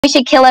We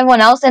should kill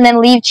everyone else and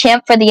then leave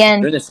Champ for the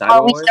end. During the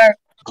cyber we war? start.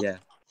 Yeah.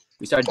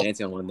 We started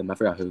dancing on one of them. I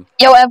forgot who.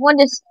 Yo, everyone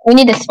just... We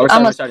need to...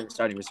 Oh, we're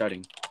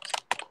starting.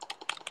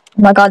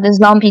 Oh my god, this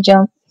zombie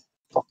jump.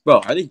 Bro,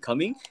 are they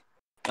coming?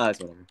 Ah, that's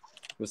whatever.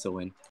 We'll still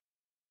win.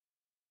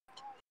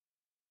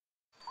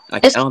 I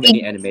don't have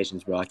any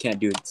animations, bro. I can't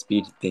do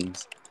speed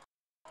things.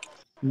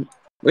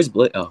 Where's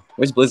Blizz? Oh,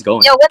 where's Blizz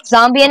going? Yo, what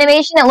zombie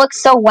animation? It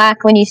looks so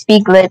whack when you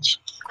speak glitch.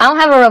 I don't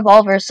have a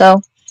revolver,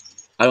 so...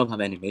 I don't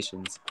have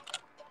animations.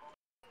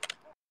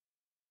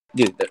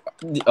 Dude,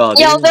 they're all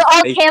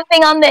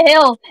camping on the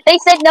hill. They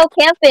said no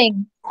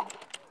camping.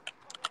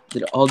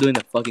 They're all doing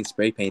the fucking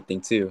spray paint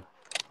thing, too.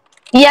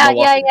 Yeah.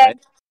 Right?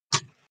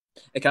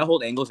 Hey, can I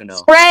hold angles or no?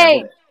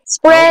 Spray!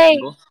 Are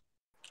you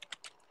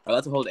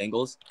allowed to hold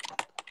angles?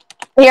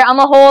 Here, I'm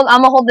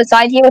gonna hold the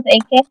side here with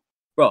AK.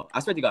 Bro, I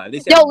swear to God, if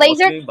they say yo,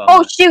 laser!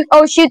 Oh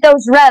shoot,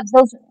 those revs,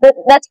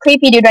 that's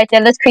creepy dude right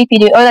there, that's creepy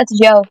dude. Oh, that's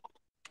Joe.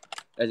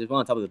 There's one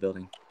on top of the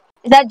building.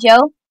 Is that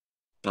Joe?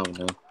 Oh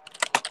no.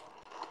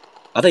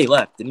 I thought he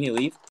left, didn't he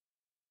leave?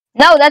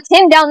 No, that's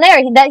him down there,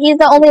 he's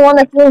the only one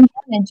that's doing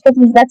damage,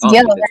 because that's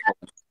Joe.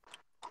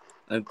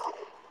 I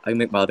can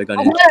make my other gun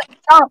in.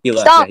 He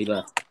left, yeah, he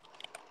left.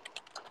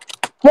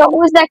 Yo,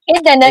 who's that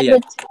kid then that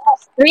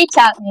three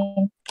tapped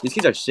me? These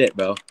kids are shit,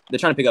 bro. They're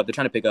trying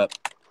to pick up.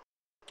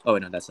 Oh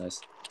wait, no, that's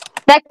nice.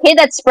 That kid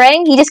that's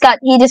spraying, he just got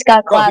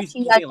clapped.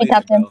 He got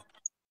tapped him.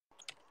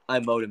 I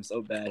mowed him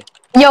so bad.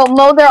 Yo,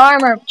 mow their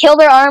armor, kill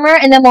their armor,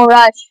 and then we'll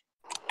rush.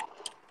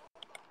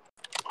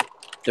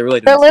 They're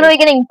literally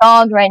getting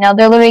dogged right now.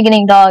 They're literally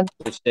getting dogged.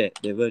 They're shit.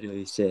 They're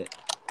literally shit.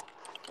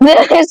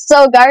 They're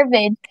so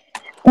garbage.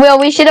 Well,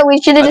 we should have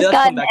just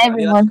gotten everyone. Are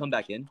they allowed to come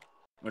back in,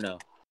 or no?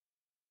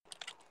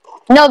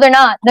 No, they're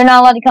not. They're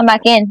not allowed to come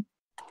back in.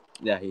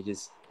 Yeah, he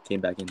just came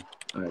back in.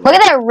 Right, look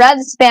at that rev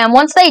spam.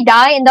 Once they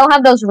die and don't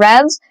have those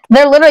revs,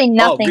 they're literally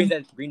nothing.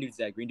 Oh, green dude's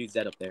dead. Green dude's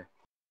dead up there.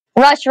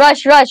 Rush.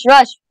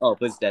 Oh,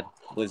 Blizz dead.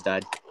 Blizz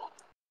died.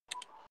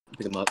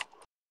 Pick him up.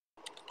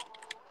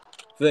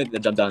 I feel like they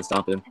jumped down and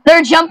stomped him.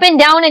 They're jumping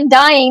down and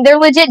dying. They're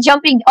legit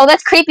jumping. Oh,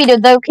 that's creepy,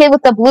 dude. The kid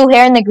with the blue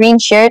hair and the green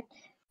shirt.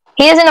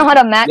 He doesn't know how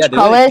to match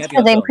colors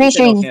because I'm pretty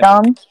sure he's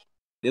dumb.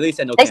 They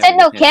said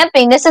no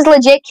camping. This is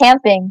legit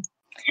camping.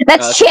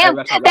 That's Champ.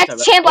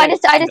 That's Champ. I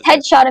just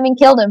headshot him and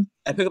killed him.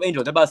 I pick up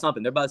Angel. They're about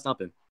to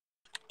stomp him.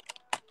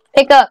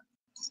 Pick up.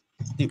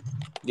 Dude,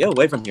 get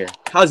away from here.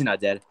 How is he not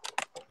dead?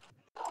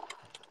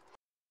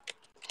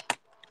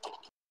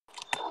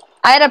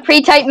 I had a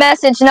pre-typed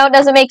message. No, it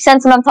doesn't make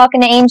sense when I'm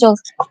talking to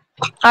angels.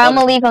 Alright, I'm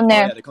gonna leave them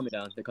there. Yeah, they're coming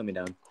down.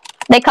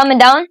 They coming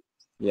down?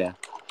 Yeah.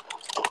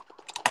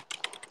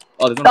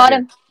 Oh, there's one got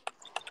him.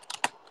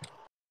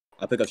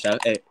 I'll pick up Shay.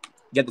 Hey,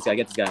 get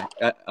this guy.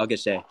 I'll get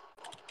Shay.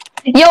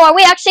 Yo, are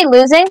we actually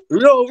losing?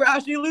 No, we're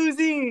actually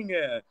losing!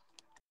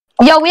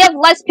 Yo, we have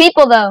less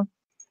people, though.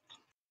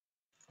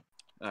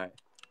 Alright.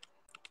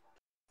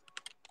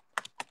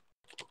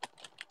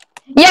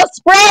 Yo,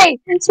 spray!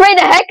 Spray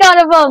the heck out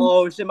of them!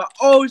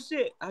 Oh,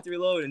 shit! I have to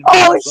reload.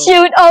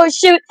 Oh,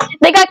 shoot!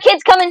 They got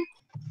kids coming!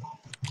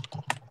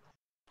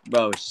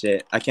 Bro,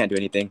 shit. I can't do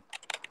anything.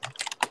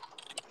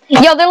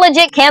 Yo, they're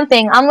legit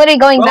camping. I'm literally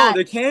going back. Oh,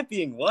 they're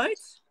camping. What?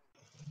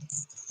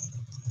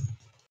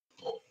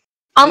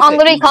 I'm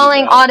literally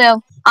calling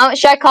Auto.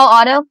 Should I call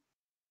Auto?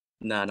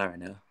 Nah, not right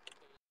now.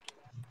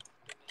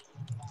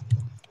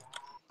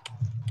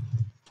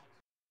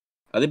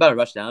 Are they about to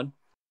rush down?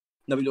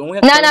 No, we only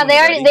have No, they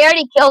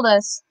already killed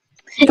us.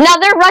 Now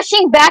they're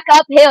rushing back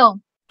uphill.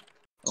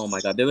 Oh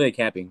my god, they're really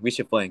camping. We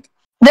should flank.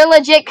 They're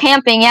legit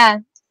camping, yeah.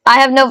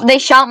 They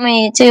shot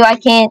me too. I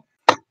can't.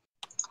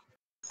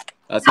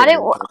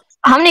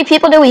 How many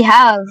people do we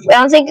have? I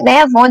don't think they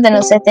have more than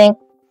us, I think.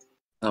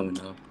 I don't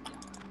know.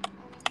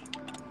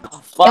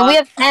 And we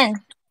have 10.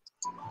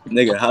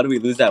 Nigga, how do we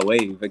lose that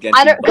wave against?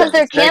 Because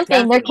they're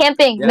camping. They're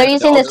camping. Yeah, they're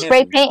using the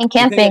spray paint and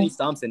camping. We couldn't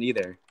get any stomps in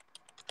either.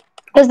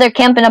 Because they're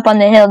camping up on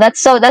the hill. That's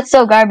so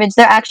garbage.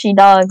 They're actually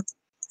dogs.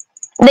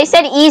 They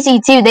said easy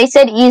too. They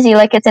said easy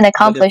like it's an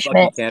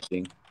accomplishment.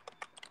 Camping.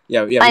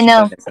 Yeah. I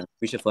know.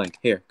 We should flank.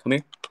 Here, come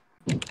here.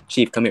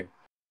 Chief, come here.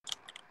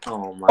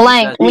 Oh my.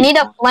 Flank. We need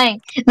a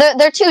flank.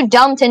 They're too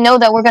dumb to know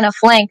that we're gonna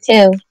flank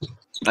too.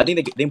 I think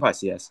they can probably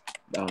see us.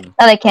 I don't know.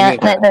 No, they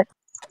can't. Get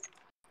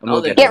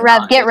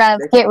rev. Get a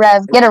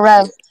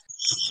rev.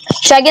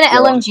 Should I get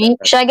an LMG?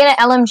 Should I get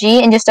an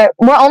LMG and just start?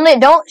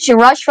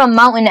 Don't rush from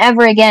mountain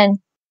ever again.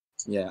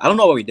 Yeah, I don't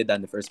know why we did that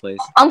in the first place.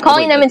 I'm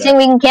calling them and saying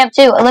we can camp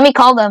too. Let me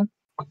call them.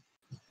 I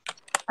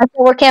said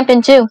we're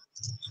camping too.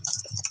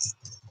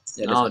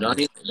 Yeah, no,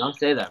 don't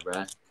say that,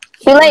 bro.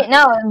 Too late.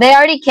 No, they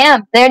already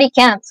camped.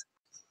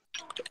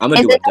 I'm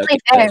gonna do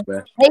what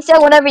bro. They said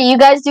whatever you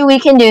guys do, we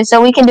can do.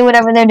 So we can do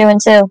whatever they're doing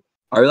too.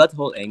 Are we allowed to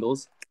hold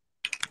angles?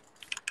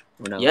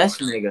 Or no? Yes,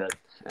 nigga.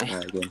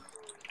 Alright, good.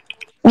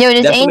 Yo,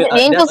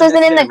 Angels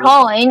isn't in the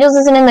call. Angels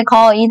isn't in the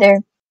call either.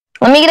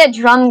 Let me get a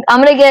drum.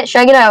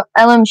 Should I get a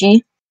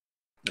LMG?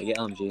 I get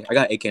LMG. I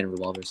got AK and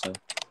revolver, so.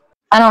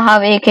 I don't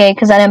have AK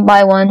because I didn't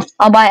buy one.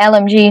 I'll buy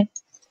LMG.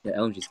 Yeah,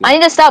 LMG's good. I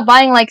need to stop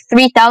buying like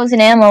 3,000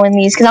 ammo in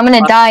these because I'm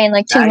gonna die in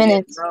like 2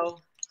 minutes.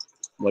 Bro.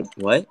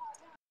 What?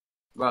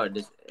 Bro,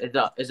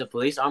 is a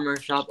police armor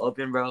shop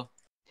open, bro?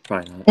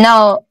 Probably not.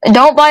 No,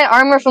 don't buy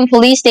armor from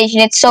police station.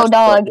 It's so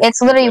dog.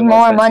 It's literally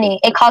more money.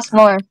 It costs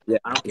more. Yeah,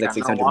 I don't it's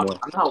like 600 more.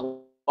 I'm not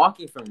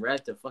walking from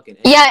Rev to fucking.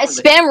 Yeah,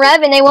 spam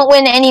Rev and they won't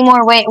win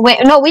anymore. Wait.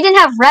 No, we didn't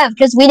have Rev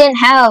because we didn't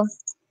have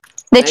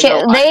I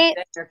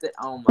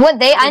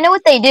know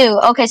what they do.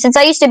 Okay, since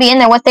I used to be in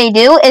there, what they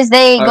do is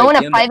they go in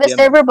a private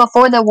server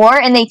before the war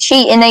and they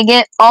cheat and they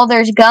get all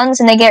their guns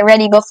and they get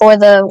ready before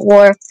the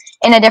war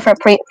in a different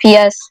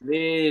PS.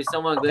 Please,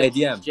 someone glitch. Hey,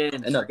 DM.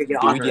 No,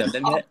 DM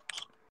them yet?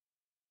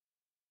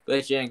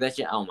 Glitch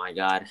in. Oh my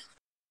god.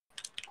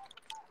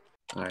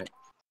 Alright.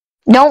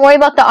 Don't worry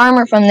about the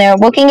armor from there.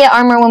 We can get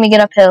armor when we get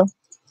uphill.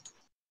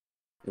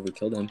 If we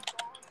kill them.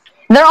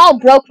 They're all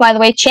broke, by the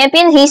way.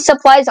 Champion, he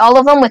supplies all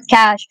of them with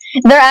cash.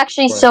 They're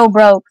actually so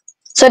broke.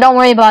 So don't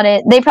worry about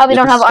it. They probably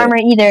don't have armor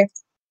either.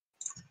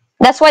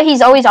 That's why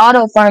he's always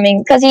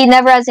auto-farming, because he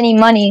never has any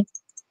money.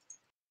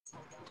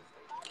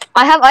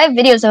 I have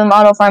videos of him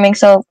auto-farming,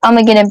 so I'm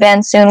going to get him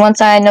banned soon.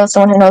 Once I know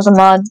someone who knows a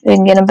mod, we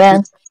can get him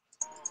banned.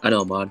 I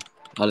know a mod.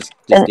 I'll just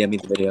DM me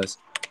the videos.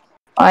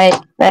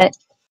 Alright, bet.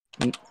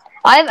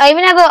 I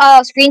even have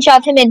a screenshot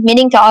of him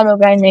admitting to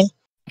auto-grinding.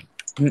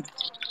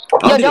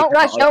 Yo, don't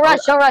rush.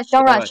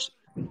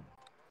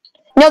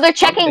 No, they're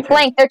checking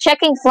flank. They're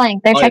checking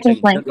flank. Yeah,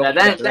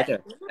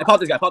 that. I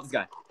pop this guy.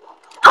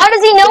 How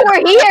does he know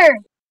we're here?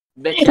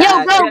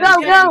 Yo,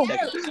 go.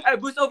 Hey,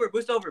 boost over.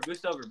 Boost over. Get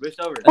this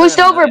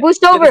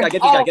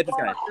guy.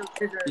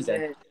 He's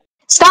dead.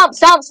 Stop.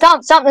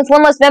 There's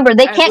one less member.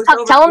 They can't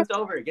tell him.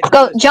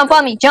 Go, jump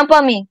on me.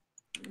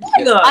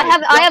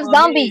 I have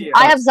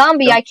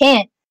zombie. I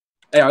can't.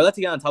 Hey, are we allowed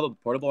to get on top of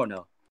portable or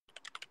no?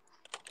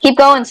 Keep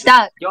going,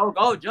 stop. Yo,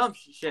 go jump,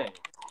 shit.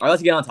 Alright,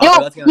 let's get on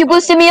top. Yo, you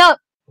boosted me up.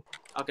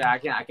 Okay, I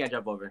can't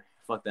jump over.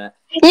 Fuck that.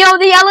 Yo,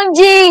 the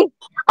LMG.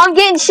 I'm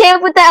getting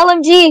champ with the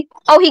LMG.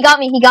 Oh, he got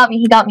me.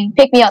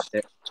 Pick me up.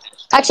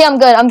 Actually, I'm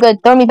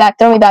good. Throw me back.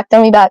 Yeah,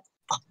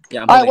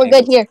 alright, we're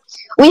good here.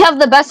 We have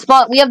the best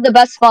spot. We have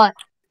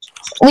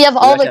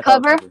all the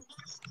cover.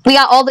 We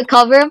got all the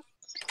cover.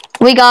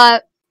 We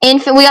got we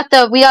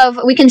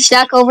can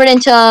stack over it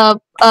into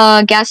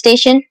gas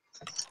station.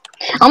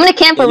 I'm gonna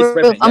camp a roof.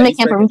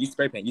 You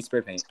spray paint.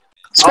 Spray paint.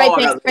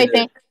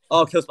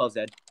 Oh, kill spell's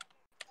dead.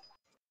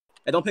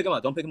 Hey, don't pick him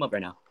up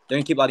right now. They're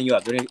gonna keep lighting you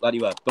up.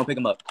 Don't pick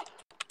him up.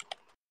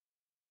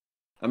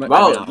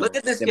 Bro, look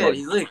at this kid.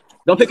 He's like.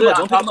 Don't pick him up.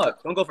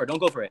 Don't go for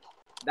it.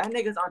 That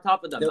nigga's on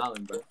top of the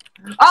mountain, bro.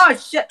 Oh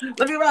shit!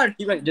 Let me run.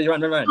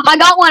 Run. I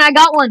got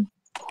one.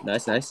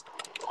 Nice.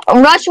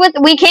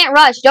 We can't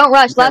rush. Don't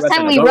rush. Last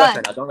time we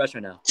rushed. Don't rush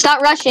right now.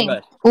 Stop rushing.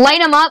 Light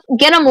them up.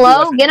 Get them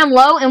low,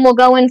 and we'll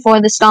go in for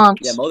the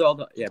stomps.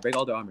 Yeah, break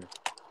all their armor.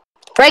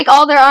 Break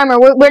all their armor.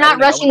 We're not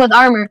rushing with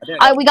armor.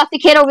 We got the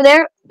kid over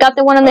there. Got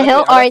the one on the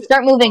hill. Alright,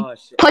 start moving.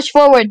 Push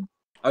forward.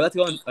 Alright, let's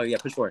go.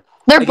 Push forward.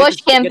 They're bush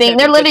camping.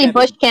 They're literally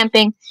bush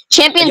camping.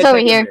 Champion's over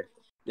here.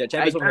 Yeah,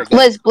 champion's over here.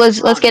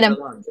 Blizz, let's get him.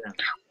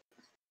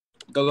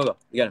 Go.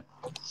 You got him.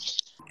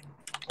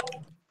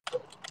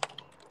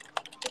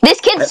 This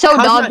kid's so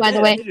dog, by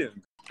the way.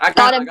 I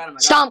got him.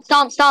 Stomp.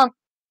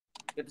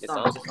 Get the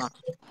stomp.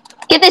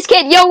 Get this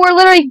kid. Yo, we're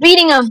literally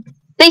beating them.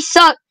 They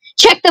suck.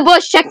 Check the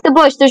bush.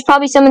 There's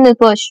probably some in the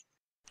bush.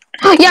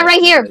 Yeah, right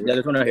here. Yeah,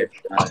 there's one right here.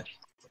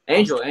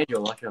 Angel,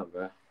 watch out,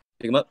 bro.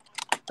 Pick him up.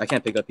 I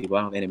can't pick up people.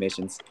 I don't have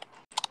animations.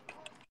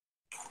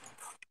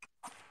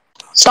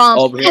 Stomp.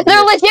 Oh,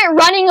 they're legit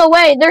running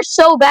away. They're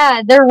so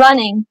bad. They're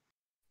running.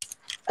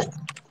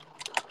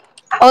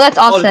 Oh, that's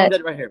offset.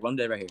 One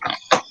dead right here.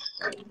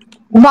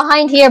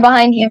 Behind here.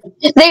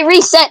 They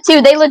reset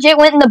too. They legit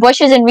went in the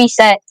bushes and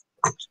reset.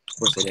 Of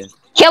course they did.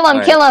 Kill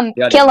him.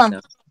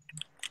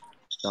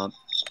 Stomp.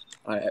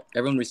 Alright,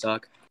 everyone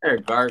restock. They're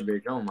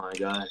garbage. Oh my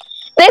god.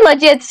 They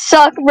legit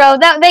suck, bro.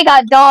 They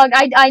got dog.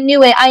 I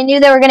knew it. I knew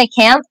they were gonna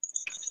camp.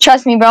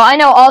 Trust me, bro. I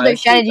know all their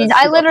strategies.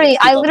 I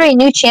literally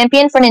knew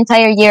Champion for an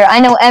entire year. I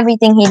know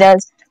everything he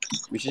does.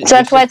 So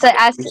that's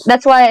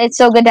why it's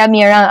so good to have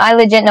me around. I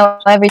legit know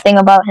everything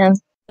about him.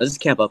 Let's just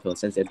camp uphill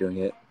since they're doing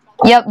it.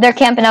 Yep, they're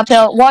camping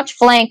uphill. Watch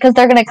flank, because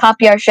they're gonna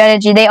copy our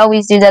strategy. They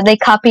always do that. They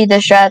copy the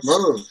strats.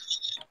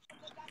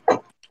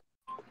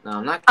 No,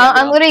 I'm not.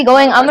 I'm literally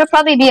going. I'm gonna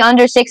probably be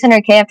under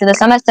 600k after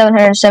this. I'm at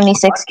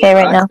 776k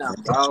right now.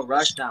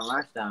 Rush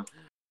down.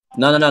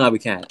 No, we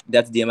can't.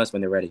 That's DMS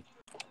when they're ready.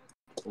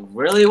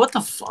 Really? What the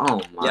f? Oh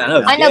my.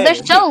 Yeah, I know. They're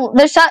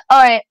so.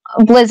 Alright,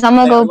 Blizz. I'm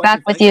gonna go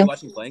back with you.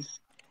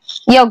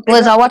 Yo,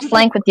 Blizz, I'll watch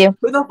flank with you.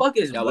 Who the fuck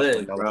is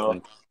Blizz,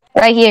 bro?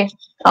 Right here.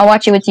 I'll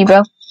watch it with you,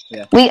 bro.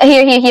 Yeah.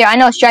 Here. I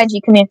know a strategy.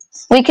 Come here.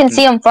 We can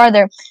see them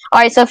farther.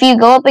 Alright, so if you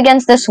go up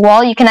against this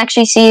wall, you can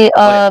actually see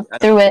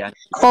through it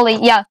fully.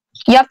 Yeah.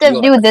 You have to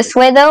do it this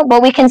way though,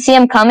 but we can see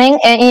them coming,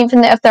 and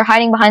even if they're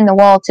hiding behind the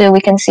wall too, we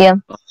can see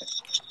them.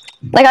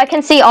 Like I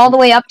can see all the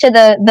way up to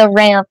the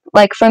ramp.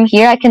 Like from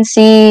here, I can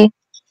see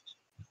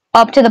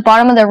up to the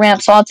bottom of the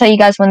ramp. So I'll tell you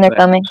guys when they're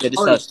coming. I'm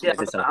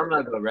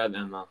gonna go rev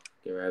ammo.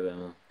 Get rev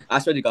ammo. I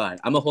swear to God,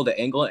 I'm gonna hold the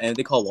angle, and if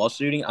they call wall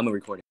shooting, I'm gonna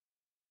record it.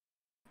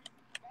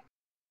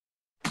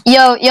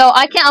 Yo,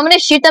 I'm gonna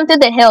shoot them through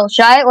the hill,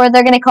 right? Or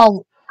they're gonna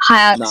call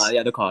hacks. Nah,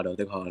 yeah, they're called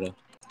auto.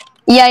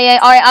 Yeah.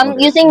 Alright, I'm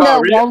using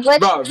the wall glitch.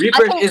 Bro,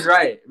 Reapers is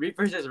right.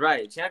 Reapers is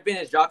right. Champion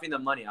is dropping the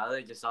money. I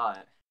literally just saw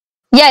it.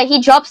 Yeah,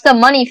 he drops the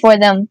money for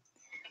them.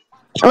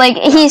 Like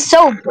he's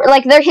so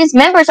his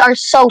members are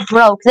so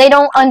broke. They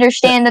don't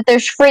understand that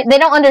there's free. They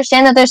don't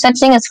understand that there's such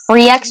thing as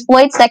free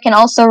exploits that can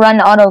also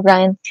run auto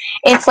grind.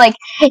 It's like,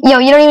 yo,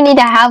 you don't even need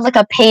to have like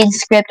a paid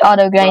script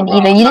auto grind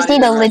either. You just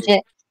need a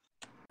legit.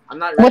 I'm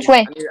not ready. Which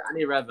way? I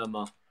need red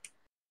ammo.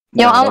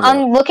 Yo,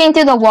 I'm looking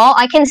through the wall.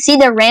 I can see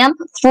the ramp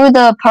through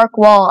the park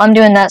wall. I'm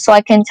doing that so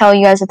I can tell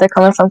you guys if they're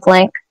coming from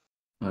flank.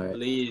 Right.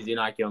 Please do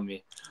not kill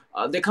me.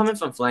 They're coming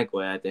from flank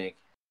way, I think.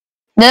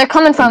 They're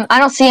coming from. I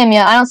don't see him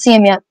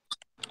yet.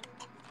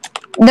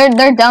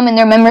 They're dumb and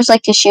their members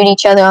like to shoot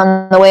each other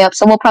on the way up,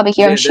 so we'll probably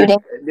hear them shooting.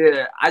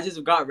 Dude, I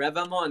just got rev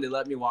ammo and they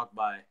let me walk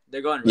by.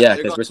 They're going. Yeah,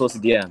 because we're supposed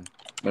to DM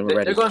when we're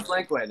ready. They're going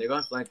flank way.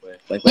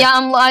 Yeah,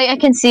 I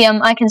can see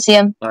him.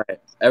 All right,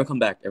 everyone come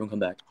back.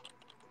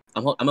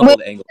 I'm gonna hold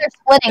the angle. They're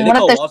splitting. What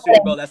if they're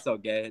splitting? Bro, that's so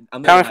gay.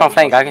 Coming from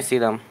flank, I can see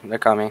them. They're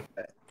coming.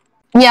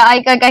 Yeah,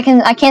 I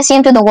can't see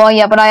them through the wall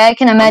yet, but I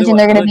can imagine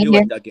they're gonna be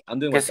here. I'm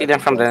doing. I can see them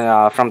from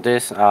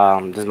this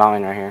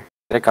mountain right here.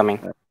 They're coming.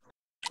 All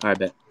right,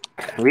 bet.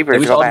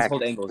 Reapers, go back.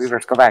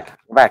 Reapers, go back.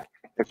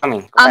 They're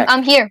coming.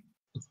 I'm here.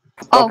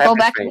 Oh, go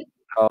back.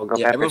 Oh, go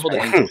pepper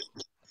spray.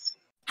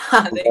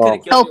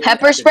 Go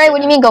pepper spray? What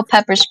do you mean go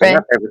pepper spray?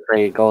 Pepper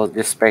spray. Go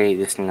this spray.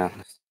 This no.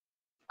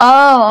 Oh,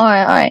 all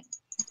right.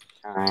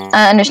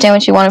 I understand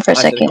what you wanted for a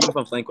second. They're coming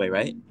from flank way,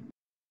 right?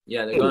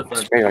 Yeah, they're going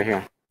flank right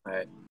here. All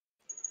right.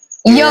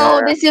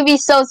 Yo, this would be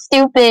so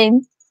stupid.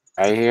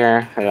 Right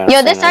here.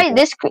 Yo,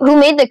 this who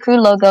made the crew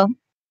logo?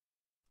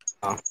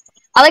 Oh.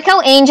 I like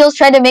how Angels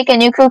tried to make a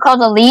new crew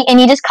called Elite, and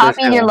he just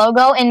copied your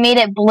logo and made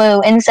it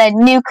blue and said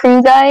 "New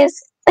crew, guys."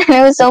 It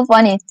was so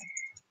funny.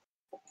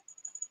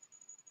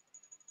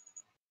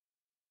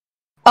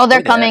 Oh,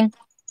 they're coming.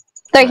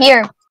 They're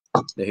here.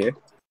 They're here.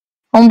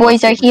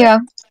 Homeboys are here.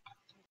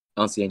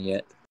 I don't see any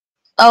yet.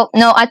 Oh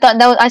no, I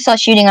thought I saw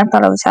shooting. I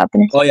thought it was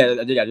happening. Oh yeah,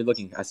 they're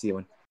looking. I see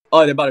one.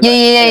 Oh, they're about to.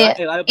 Yeah.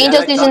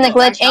 Angels using the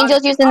glitch.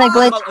 Angels using the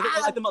glitch.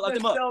 Let them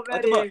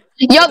up.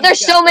 Yo,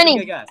 there's so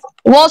many.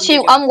 Wall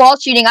shoot. I'm wall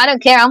shooting. I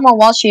don't care. I'm gonna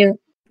wall shoot.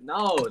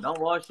 No, don't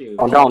wall shoot.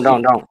 Oh,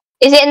 don't.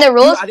 Is it in the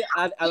rules?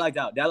 I lagged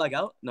out. Did I lag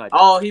out? No, I didn't.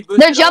 Oh, he boosted.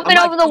 They're jumping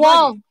over the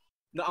wall.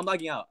 No, I'm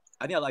lagging out.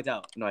 I think I lagged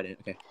out. No, I didn't.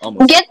 Okay,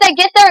 almost. Get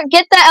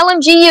the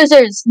LMG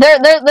users. They're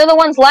the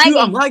ones lagging.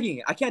 Dude, I'm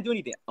lagging. I can't do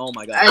anything. Oh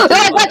my god.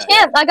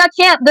 I got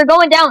champ. They're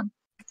going down.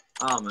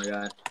 Oh my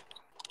god.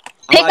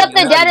 Pick up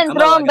the dead and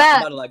throw them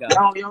back.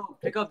 Yo,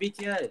 pick up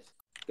BTS.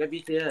 Get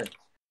BTS.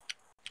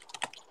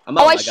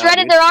 Oh, I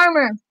shredded their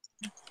armor.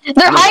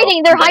 They're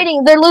hiding.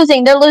 They're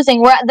losing. They're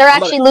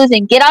actually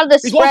losing. Get out of the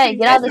spray.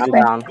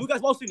 Blue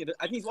guy's wall shooting.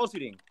 I think he's wall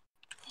shooting.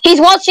 He's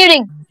wall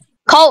shooting.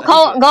 Call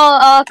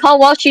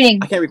wall shooting.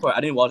 I can't record.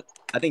 I didn't wall.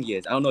 I think he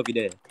is. I don't know if he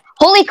did.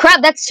 Holy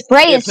crap, that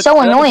spray is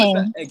so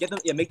annoying. Hey,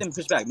 make them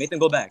push back. Make them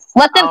go back.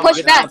 Let them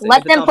push back.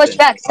 Let them push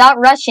back. Stop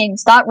rushing.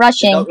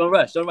 Don't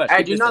rush.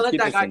 Hey, do not let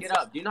that guy get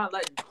up. Do not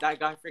let that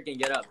guy freaking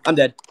get up. I'm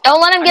dead.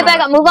 Don't let him get back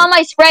up. Move on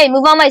my spray.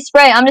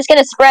 I'm just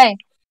gonna spray.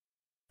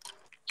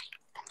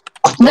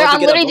 I'm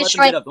literally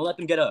destroying. Don't let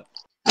them get up.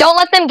 Don't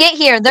let them get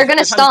here. They're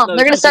gonna stomp.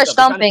 They're gonna start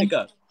stomping.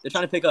 They're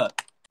trying to pick up.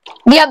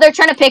 Yeah, they're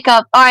trying to pick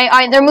up. All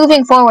right. They're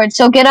moving forward.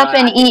 So get up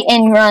and eat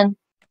and run.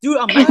 Dude,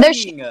 I'm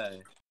lagging.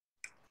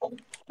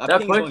 They're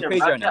pushing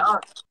crazy right now.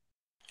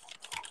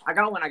 I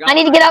got one. I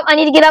need to get up.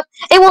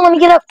 It won't let me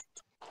get up.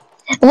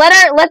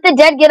 Let the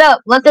dead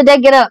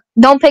get up.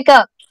 Don't pick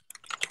up.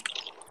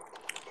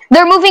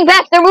 They're moving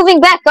back.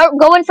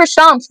 Go in for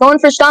stomps.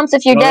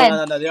 If you're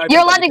dead. No,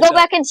 you're allowed to go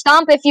back and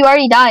stomp if you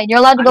already died. You're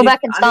allowed to go back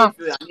and stomp.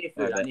 I need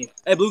food.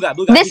 Hey, blue guy.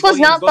 This was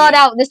not thought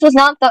out.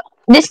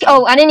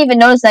 Oh, I didn't even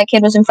notice that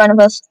kid was in front of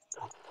us.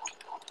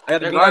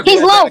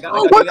 He's low.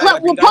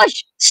 We'll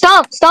push.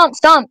 Stomp. Start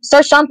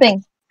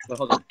stomping. Wait,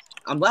 hold on.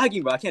 I'm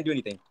lagging, bro. I can't do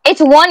anything.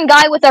 It's one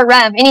guy with a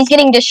rev, and he's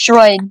getting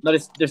destroyed. No,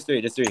 there's three.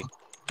 They're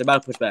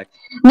about to push back.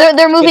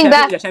 They're moving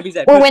back.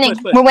 We're winning.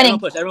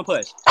 Everyone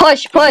push.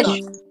 Push.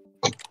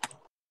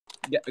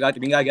 Yeah, I got the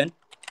green guy again.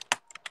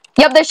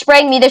 Yep, they're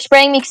spraying me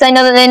because I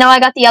know that they know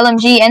I got the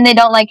LMG, and they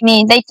don't like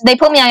me. They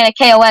put me on a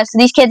KOS. So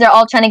these kids are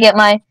all trying to get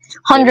my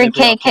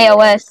 100k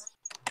KOS.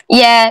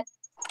 Yeah.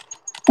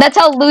 That's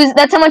how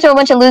much of a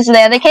bunch of losers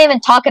they are. They can't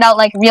even talk it out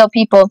like real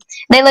people.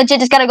 They legit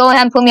just gotta go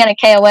ahead and put me on a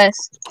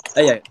KOS.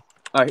 Hey, yeah.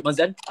 Alright, one's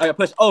dead. Alright,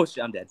 push. Oh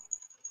shit, I'm dead.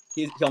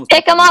 He almost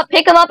pick him up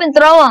and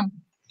throw him.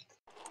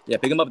 Yeah,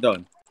 pick him up, throw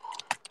him.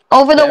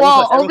 Over the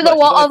wall.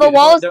 The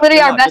wall is literally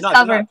our best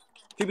cover.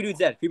 Creepy dude's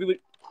dead.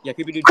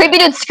 Creepy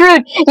dude's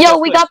screwed. Yo,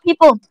 we got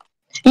people.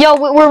 Yo,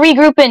 we're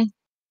regrouping.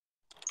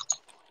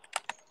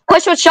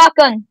 Push with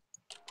shotgun.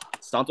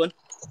 Stomped one.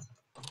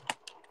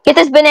 Get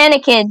this banana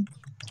kid.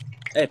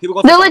 Hey,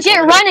 people go. They're legit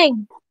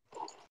running.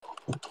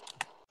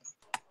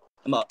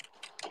 I'm up.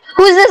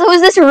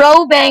 Who's this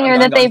row banger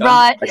that they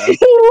brought?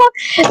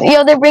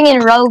 Yo, they're bringing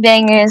row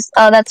bangers.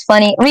 Oh, that's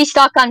funny.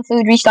 Restock on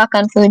food.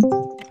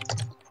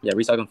 Yeah,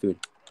 restock on food.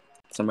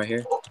 Some right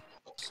here.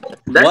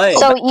 What?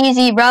 So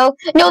easy, bro.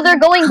 No, they're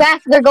going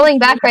back. They're going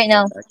back right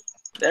now.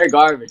 They're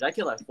garbage. I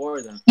killed like 4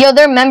 of them. Yo,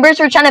 their members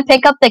were trying to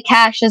pick up the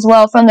cash as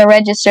well from the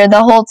register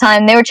the whole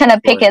time. They were trying to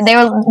pick it.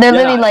 They're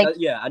literally like.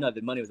 Yeah, I know.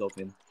 The money was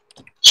open.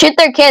 Shoot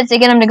their kids to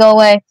get them to go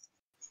away.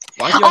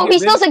 Oh, he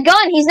steals a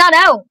gun. He's not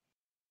out.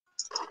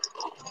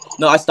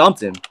 No, I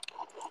stomped him.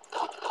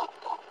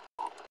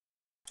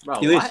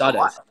 Bro,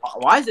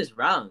 why is this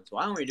rounds?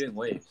 Why aren't we doing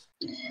waves?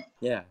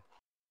 Yeah.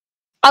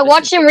 I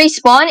watched him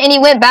respawn and he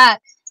went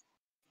back.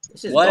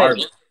 This is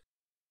garbage.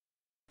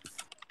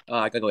 Oh,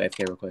 I gotta go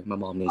AFK real quick. My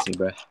mom needs me,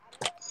 bro.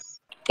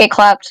 Get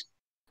clapped.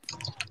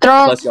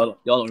 Throw. Plus, y'all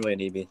don't really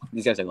need me.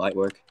 These guys are light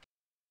work.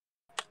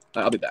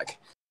 Alright, I'll be back.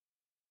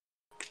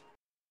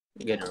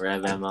 You're getting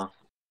rev ammo.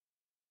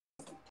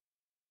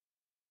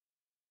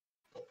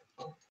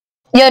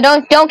 Yo,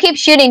 don't keep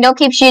shooting. Don't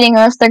keep shooting, or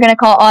else they're gonna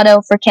call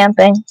auto for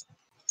camping.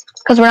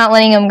 Cause we're not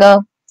letting them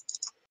go.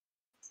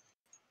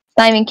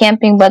 Not even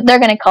camping, but they're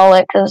gonna call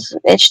it because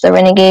it's the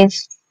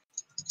Renegades.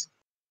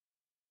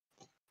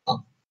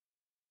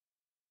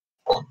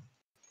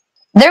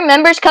 Their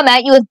members come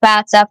at you with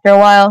bats after a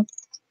while.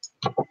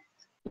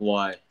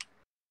 Why?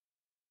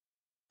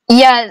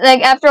 Yeah,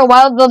 like after a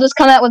while they'll just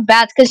come out with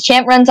bats because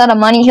Champ runs out of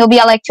money. He'll be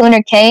at like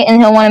 200k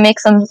and he'll want to make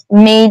some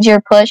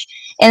major push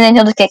and then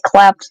he'll just get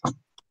clapped.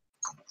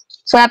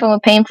 That's what happened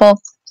with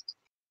Painful.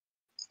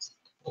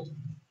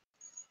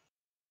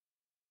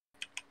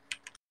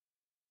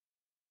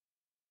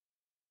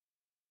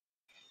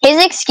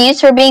 His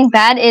excuse for being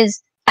bad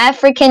is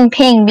African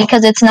ping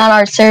because it's not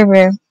our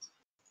server.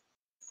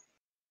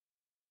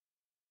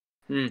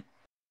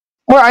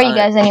 Where are you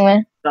guys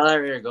anyway?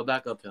 Go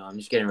back uphill. I'm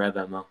just getting rev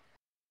ammo.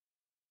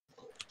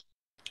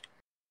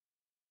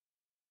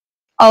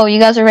 Oh, you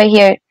guys are right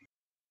here.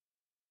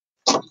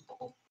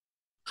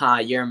 Ha,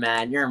 you're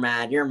mad. You're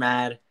mad. You're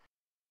mad.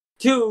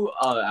 2.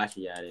 Oh,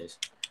 actually, yeah, it is.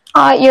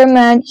 You're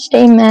mad.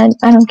 Stay mad.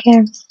 I don't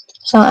care.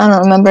 So I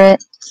don't remember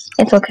it.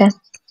 It's okay.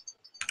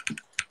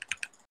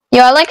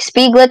 Yo, I like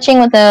speed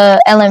glitching with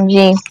the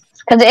LMG.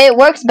 Because it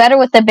works better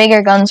with the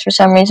bigger guns for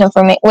some reason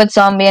for me. With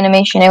zombie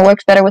animation, it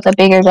works better with a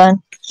bigger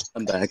gun.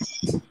 I'm back.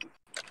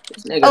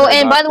 Oh,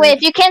 and by the way,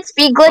 if you can't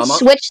speed glitch,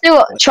 switch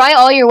to try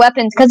all your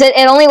weapons. Because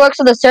it only works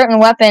with a certain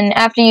weapon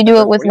after you do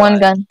it with one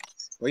gun.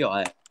 Where y'all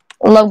at?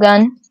 Low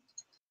gun.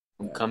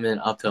 I'm coming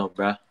uphill,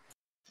 bruh.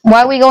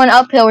 Why are we going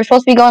uphill? We're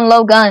supposed to be going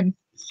low gun.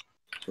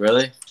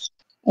 Really?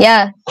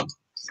 Yeah.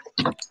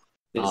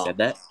 You said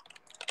that?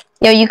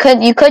 Yo, you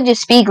could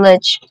just speed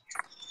glitch.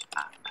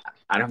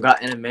 I don't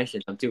got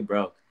animations. I'm too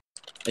broke.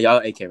 Y'all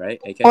AK, right?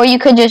 AK? Or you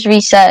could just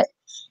reset.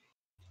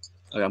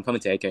 Okay, I'm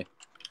coming to AK.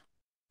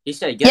 He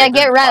said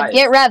get rev.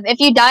 Get rev. If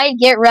you died,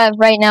 get rev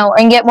right now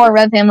and get more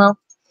rev ammo.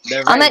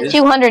 Right. I'm at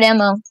 200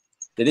 ammo.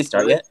 Did they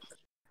start yet?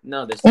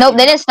 No, they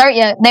didn't start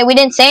yet. We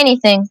didn't say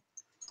anything.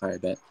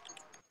 Alright, bet.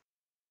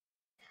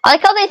 I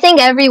like how they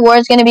think every war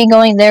is going to be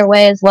going their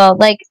way as well.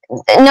 Like,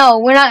 no,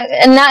 we're not.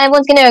 Not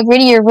everyone's going to agree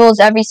to your rules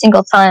every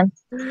single time.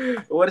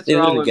 What is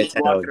wrong with me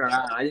walking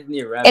around? I just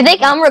need rev. I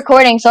think I'm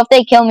recording, so if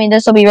they kill me,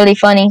 this will be really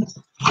funny.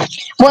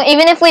 Well,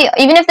 even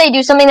if they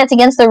do something that's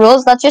against the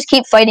rules, let's just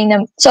keep fighting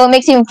them. So it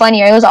makes it even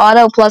funnier. It was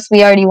auto plus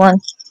we already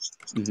won.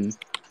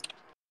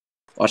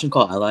 Watch them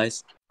call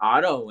allies.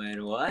 Auto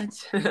win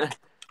what?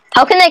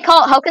 How can they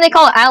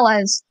call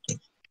allies?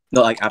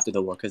 No, like after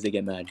the war, because they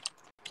get mad.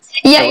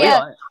 Yeah, so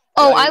yeah.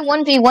 Oh, I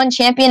 1v1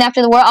 champion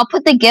after the war. I'll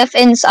put the GIF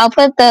in. I'll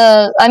put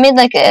the. I made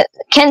like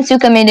Ken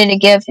Suka made it a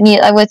GIF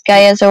with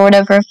Gaias or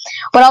whatever.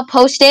 But I'll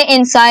post it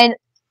inside.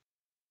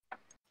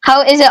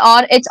 How is it?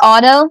 It's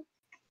auto.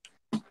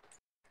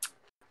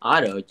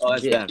 Auto. Oh,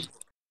 that's bad.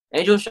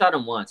 Angel shot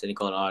him once and he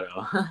called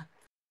auto.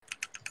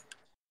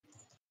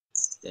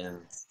 Damn.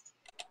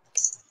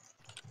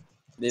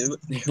 They're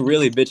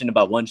really bitching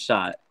about one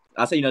shot.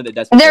 I'll say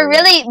that's. They're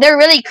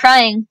really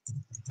crying.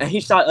 And he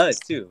shot us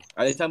too.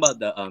 Are they talking about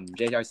the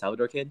JR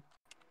Salvador kid?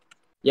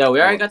 Yeah, we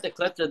already got the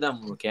clips of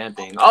them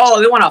camping. Oh,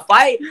 they want to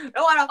fight? They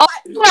want to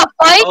fight? They want to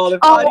fight? Oh, they're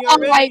fighting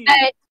already.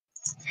 I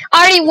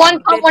already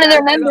one-pumped one of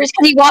their members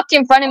because he walked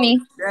in front of me.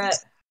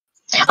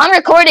 I'm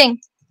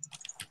recording.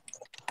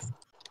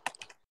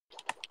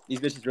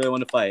 These bitches really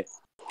want to fight.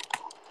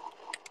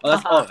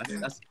 Oh,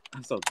 that's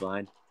I'm so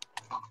blind.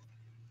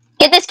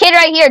 Get this kid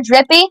right here,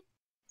 Drippy.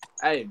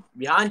 Hey,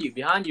 behind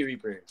you,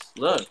 Reapers.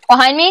 Look.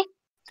 Behind me?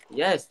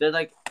 Yes, they're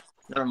like.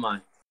 Never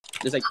mind.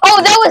 Like,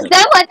 oh, that was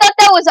them. I thought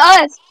that was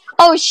us.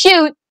 Oh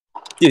shoot.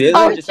 Dude,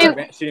 they just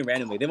start shooting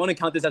randomly. They want to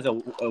count this as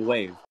a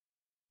wave.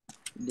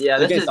 Yeah,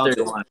 this is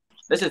 31.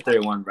 This is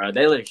 31, bro.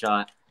 They literally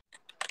shot.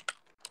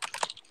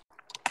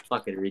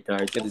 Fucking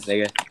retards. Get this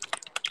nigga.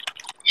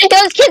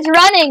 This kid's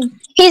running.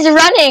 He's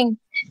running.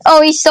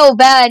 Oh, he's so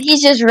bad.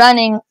 He's just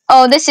running.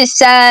 Oh, this is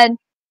sad.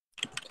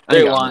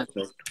 31.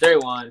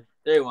 31.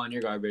 31.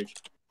 You're garbage.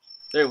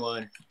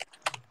 31.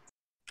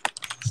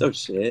 So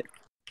shit.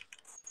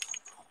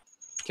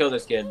 Kill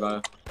this kid,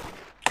 bro.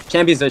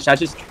 Champions, should I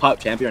just pop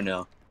champion or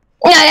no?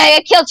 Yeah,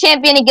 kill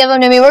champion and give him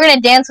to me. We're gonna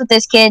dance with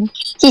this kid.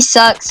 He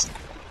sucks.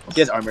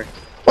 He has armor.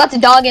 Let's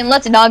dog him.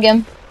 Let's dog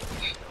him.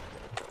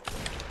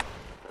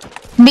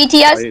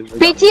 BTS.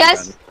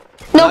 BTS.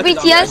 No,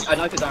 BTS. I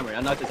knocked his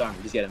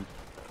armor. Just get him.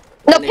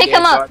 No, pick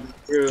him up.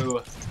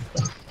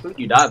 Who'd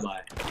you die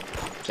by?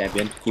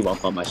 Champion. He won't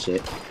pump my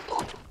shit.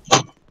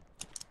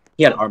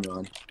 He had armor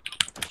on.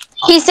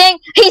 He's saying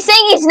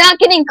he's not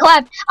getting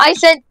clapped. I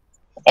said,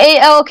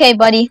 hey, okay,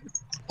 buddy.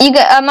 You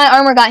got my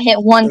armor got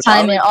hit one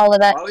time and all of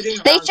that.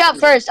 They shot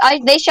first.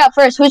 They shot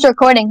first. Who's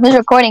recording? Who's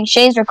recording?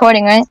 Shay's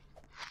recording, right?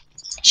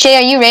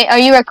 Shay, are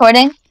you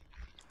recording?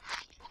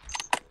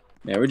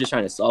 Man, we're just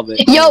trying to solve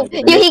it. Yo,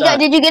 did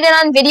you get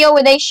it on video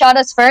where they shot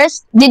us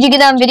first? Did you get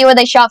it on video where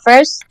they shot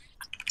first?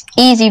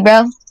 Easy,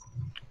 bro.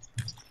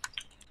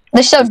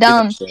 They're so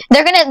dumb.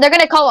 They're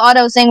gonna call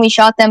auto saying we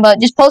shot them,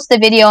 but just post the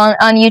video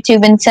on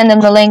YouTube and send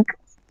them the link.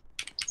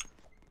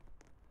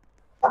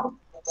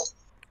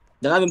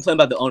 They're not even playing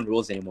by their own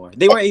rules anymore.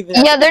 They weren't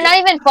even. Yeah, they're not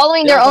even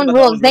following their own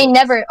rules. They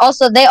never.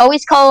 Also, they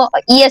always call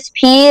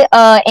ESP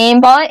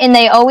aimbot, and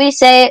they always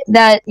say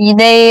that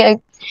they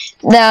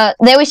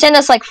always send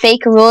us like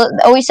fake rules.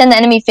 Always send the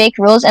enemy fake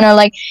rules, and are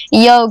like,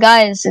 "Yo,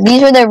 guys,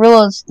 these are their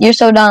rules. You're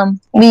so dumb.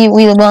 We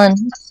won."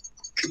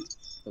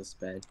 That's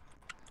bad.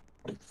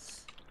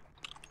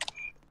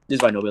 This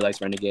is why nobody likes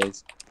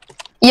Renegades.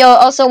 Yo,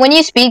 also, when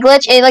you speed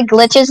glitch, it like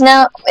glitches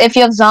now if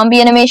you have zombie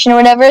animation or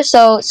whatever,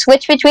 so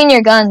switch between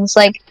your guns.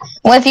 Like,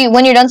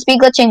 when you're done speed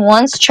glitching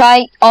once,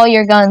 try all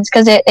your guns,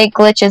 because it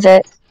glitches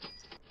it.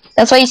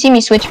 That's why you see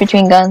me switch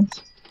between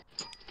guns.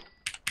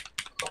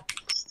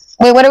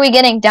 Wait, what are we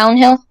getting?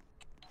 Downhill?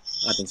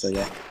 I think so,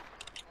 yeah.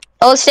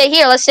 Oh, let's stay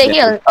here,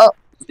 here. Oh.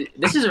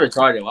 This is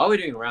retarded. Why are we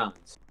doing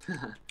rounds?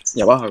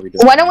 Yeah, why are we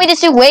doing Why don't we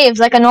just do waves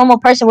like a normal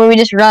person where we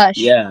just rush?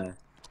 Yeah.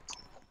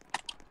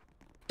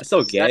 That's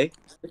so gay.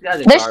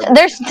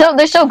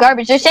 They're so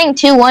garbage. They're saying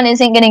 2-1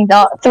 isn't getting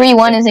dog.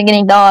 3-1 isn't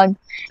getting dog.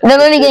 They're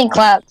literally getting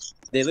clapped.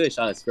 They literally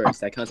shot us first.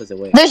 That counts as a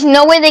win. There's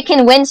no way they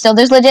can win still.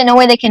 There's legit no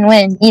way they can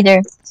win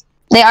either.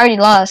 They already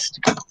lost.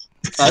 Oh,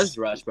 this is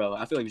rush, bro.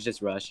 I feel like we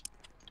just rush.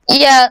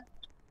 Yeah.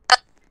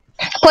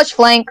 Push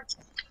flank.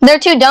 They're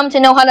too dumb to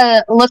know how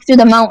to look through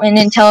the mountain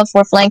and tell if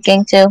we're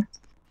flanking too.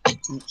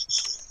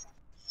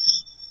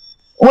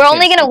 We're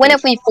only gonna win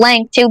if we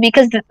flank too,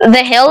 because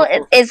the hill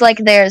is like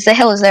theirs. The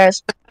hill is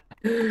theirs.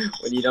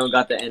 When you don't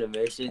got the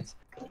animations.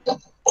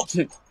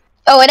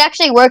 Oh, it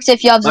actually works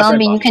if you have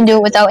zombie. You can do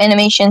it without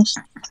animations.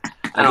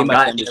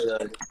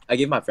 I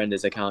gave my friend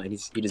this account and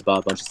he just bought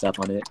a bunch of stuff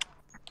on it.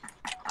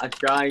 I'm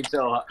trying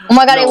so hard. Oh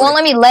my god, it won't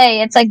let me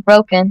lay. It's like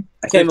broken.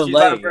 I can't even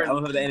lay. I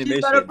don't have the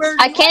animation.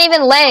 I can't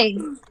even lay.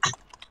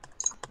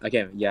 I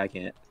can't. Yeah, I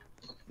can't.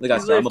 Look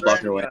at Star. I'm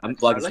blocking her away. I'm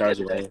blocking Stars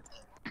away.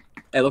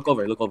 Hey, look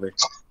over. Look over.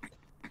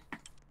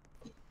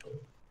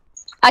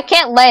 I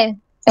can't lay.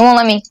 It won't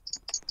let me.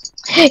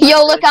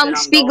 Yo, look, I'm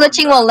speed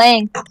glitching while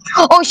laying.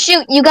 Oh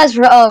shoot, you guys.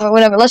 Oh,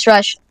 whatever. Let's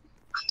rush.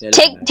 Yeah,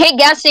 take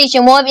gas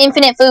station. We'll have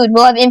infinite food.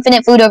 We'll have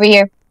infinite food over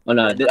here. Oh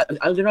no, they're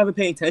not even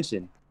paying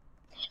attention.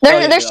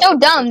 They're so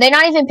dumb. They're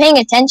not even paying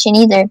attention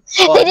either.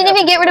 Oh, they didn't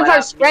even get rid of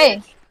our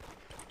spray.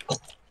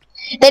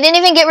 They didn't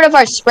even get rid of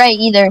our spray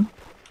either.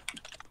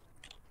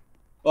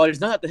 Oh, there's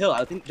none at the hill.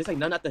 I think there's like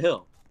none at the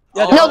hill.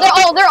 Yeah, no,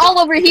 they're all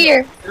over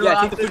here.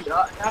 Yeah, take the food.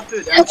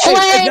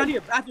 Hey, down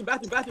here. Bathroom,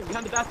 behind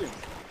the bathroom.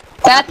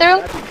 Bathroom?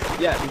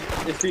 Yeah,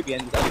 it's creepy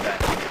and it's other guy.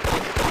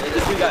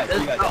 There's three guys.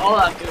 They're all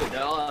out food.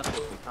 They're all out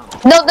food.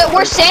 No,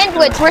 we're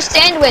sandwich. We're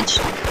sandwich.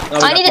 No,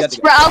 I need to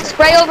spray. I'll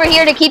spray over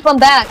here to keep them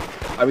back.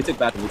 Alright, we took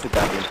bathroom. You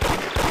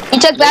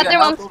took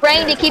bathroom. I'm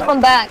spraying to keep them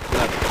back.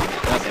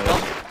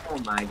 Oh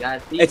my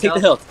god. Hey, take the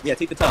hill. Yeah,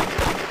 take the top.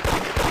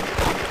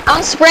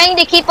 I'm spraying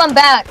to keep them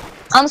back.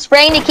 I'm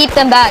spraying to keep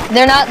them back.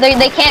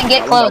 They can't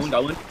get close.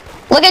 Got one.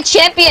 Look at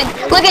Champion.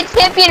 Look at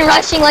Champion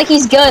rushing like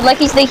he's good, like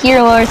he's the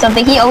hero or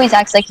something. He always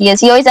acts like he is.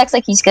 He always acts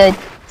like he's good.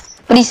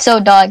 But he's so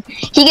dog.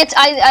 He gets.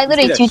 I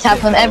literally 2-tap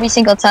him every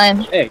single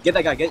time. Hey, get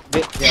that guy. Get.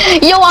 Yeah.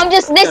 Yo, I'm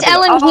just. This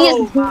LMG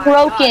is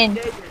broken.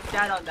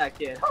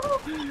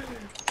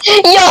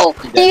 Yo,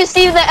 do you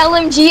see the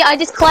LMG? I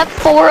just clapped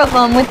 4 of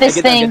them with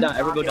this thing. Get down.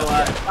 Everyone go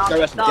down. Start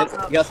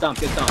rushing. Get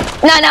stomp.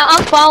 Nah.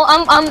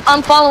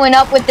 I'm following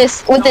up with this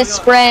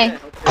spray. He's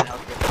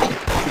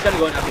trying to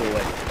go in after the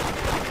way.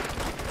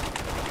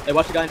 Hey,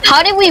 watch the guy.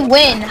 How did we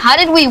win?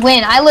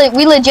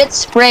 We legit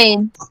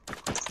sprayed.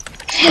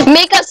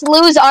 Make us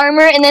lose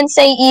armor and then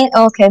say eat.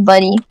 Okay,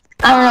 buddy.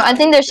 I don't know. I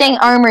think they're saying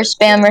armor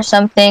spam or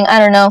something. I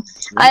don't know.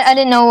 I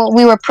didn't know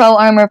we were pro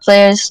armor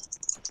players.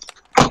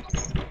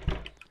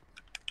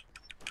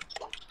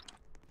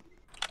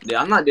 Dude,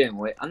 I'm not doing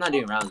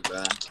rounds,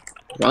 bro.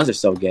 Rounds are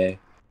so gay.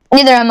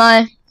 Neither am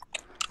I.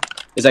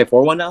 It's like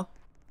 4-1 now?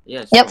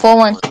 Yes. Yep,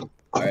 4-1.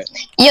 Alright.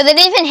 Yeah, they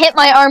didn't even hit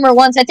my armor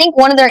once. I think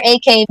one of their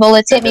AK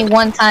bullets hit me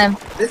 1 time.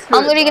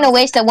 I'm literally gonna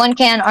waste a 1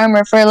 can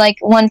armor for like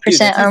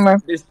 1%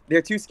 armor.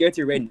 They're too scared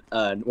to raid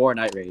war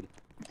night raid.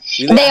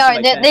 They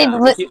are.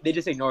 They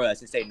just ignore us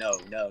and say no.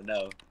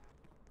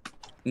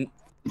 We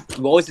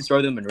always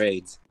destroy them in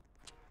raids.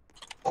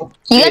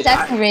 You guys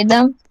actually raid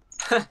them?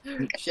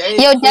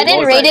 Yo,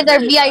 Deadin raided their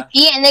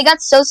VIP and they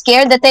got so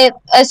scared that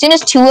as soon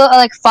as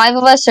 5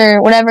 of us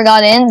or whatever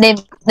got in,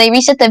 they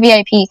reset the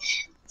VIP.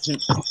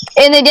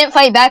 And they didn't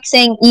fight back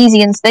saying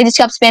easy, and they just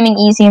kept spamming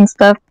easy and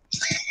stuff.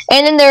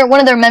 And then one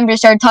of their members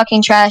started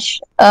talking trash.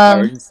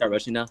 We're gonna start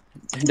rushing now.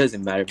 It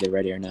doesn't matter if they're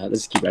ready or not.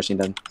 Let's just keep rushing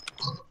them.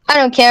 I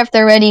don't care if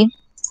they're ready.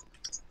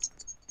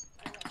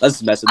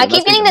 Let's mess with them. I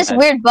keep getting this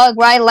weird bug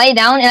where I lay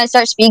down and I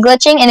start speed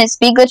glitching, and it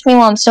speed glitched me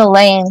while I'm still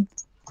laying.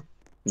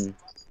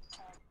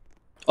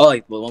 Oh,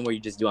 like the one where you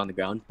just do on the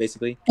ground,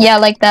 basically? Yeah,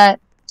 like that.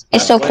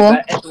 It's so cool.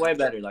 It's way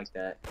better like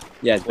that.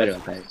 Yeah, it's better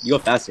like that. You go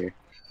faster.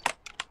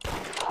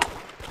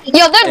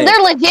 Yo,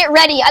 they're legit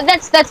ready.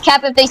 That's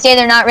cap if they say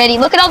they're not ready.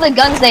 Look at all the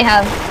guns they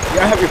have.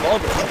 Yeah, I have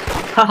revolver.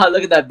 Haha,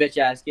 look at that bitch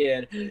ass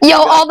kid.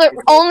 Yo,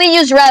 only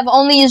use rev.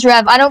 Only use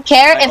rev. I don't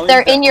care if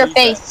they're in your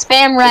face.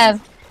 Spam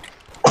rev.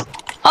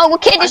 Oh,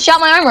 what kid just shot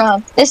my armor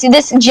off? This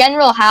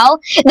General Hal.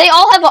 They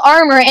all have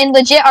armor and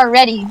legit are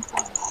ready.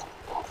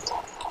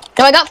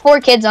 No, I got 4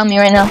 kids on me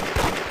right now.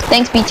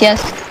 Thanks, BTS.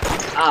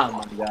 Oh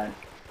my god.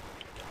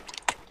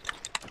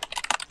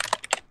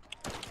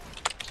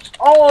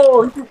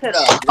 Oh, he just hit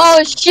up.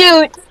 Oh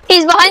shoot!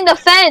 He's behind the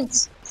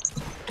fence.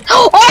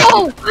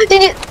 Oh!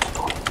 Did you?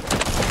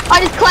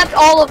 I just clapped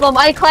all of them.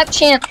 I clapped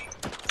champ.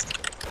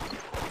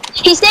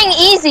 He's saying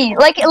easy,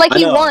 like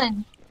he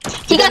won.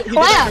 He got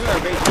clapped.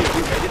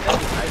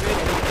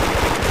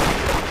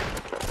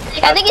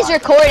 I think he's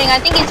recording.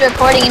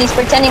 And he's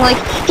pretending like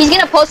he's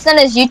gonna post on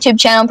his YouTube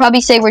channel and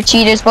probably say we're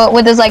cheaters, but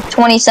with his like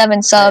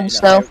 27 subs.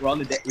 So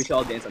we should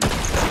all dance on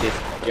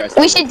this.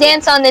 We should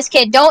dance on this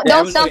kid. Don't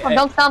stomp him.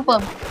 Don't stomp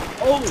him.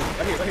 Oh,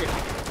 right here.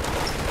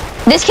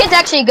 This kid's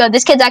actually good.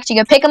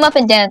 Pick him up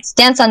and dance.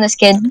 Dance on this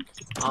kid.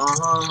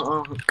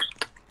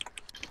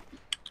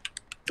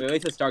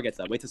 Wait till Star gets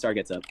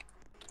up.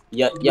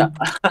 Yeah.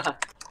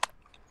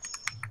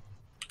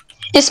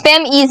 Just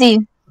spam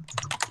easy.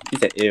 He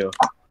said ew.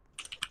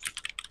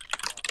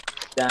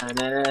 Yeah,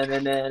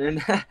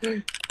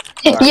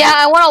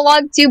 I want to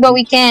log too, but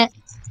we can't.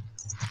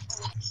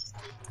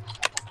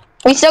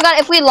 We still got.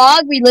 If we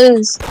log, we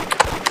lose.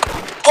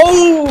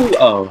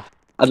 Oh.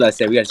 I was about to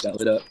say we gotta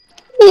shut it up.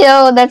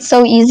 Yo, that's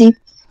so easy.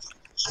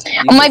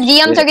 My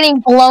DMs are getting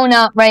blown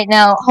up right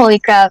now. Holy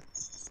crap.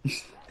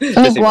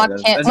 Let me block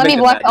him. Let me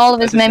block all of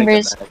his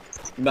members.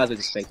 You might as well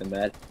just make them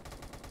mad.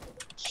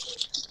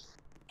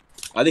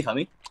 Are they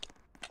coming?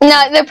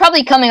 No, they're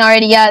probably coming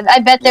already. Yeah, I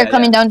bet they're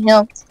coming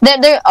downhill.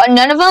 They're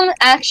none of them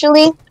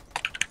actually.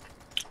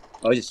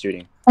 Oh, just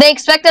shooting. They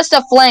expect us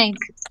to flank.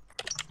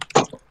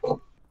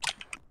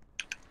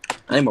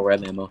 I need more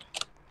red ammo.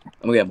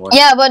 I'm gonna get more.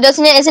 Yeah, but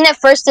isn't it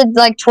first to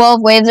like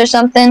 12 waves or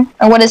something?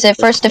 Or what is it?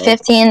 First to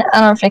 15? I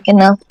don't freaking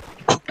know.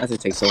 That's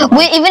take so long.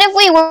 Even if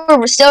we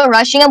were still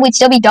rushing them, we'd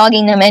still be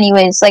dogging them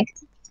anyways. Like.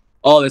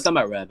 Oh, there's some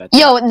about red.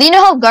 Yo, do you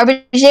know how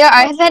garbage they are?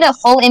 I've had a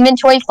full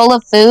inventory full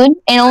of food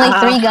and only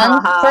 3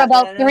 guns for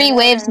about 3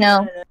 waves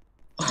now.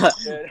 We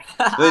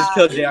just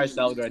killed JR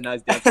Salvador.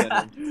 Nice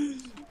death.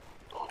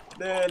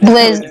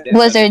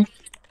 Blizzard.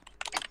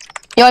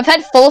 Yo, I've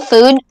had full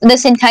food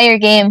this entire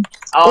game.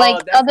 Oh,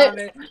 like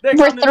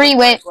for 3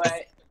 waves.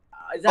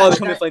 Oh, they're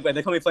coming flank way.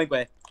 They're coming flank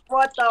way.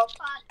 What the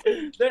fuck?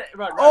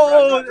 Run,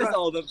 that's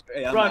all of them.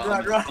 Yeah,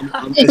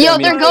 run. Yo,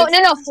 they're going.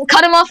 No,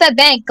 cut him off that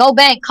bank. Go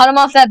bank. Cut him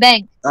off that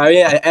bank. Oh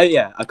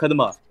yeah. I'll cut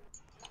them off.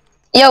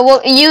 Yo,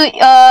 well, yep,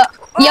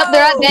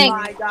 they're at bank. Oh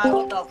my god,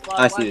 what the fuck?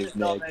 I see this,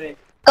 man.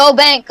 Go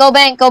bank.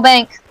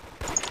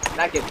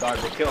 That kid's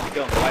garbage. Kill him.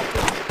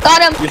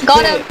 Got him. This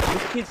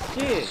kid's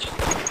shit.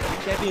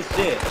 Champion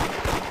shit.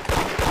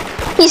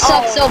 He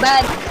sucks so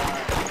bad.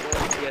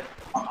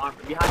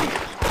 Behind you.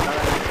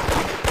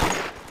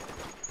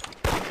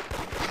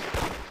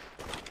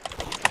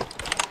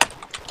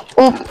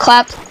 Ooh,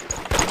 clapped.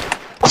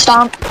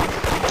 Stomp.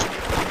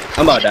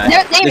 I'm about to die.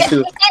 If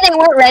they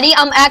weren't ready,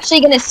 I'm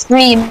actually gonna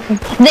scream.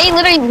 They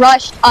literally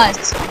rushed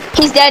us.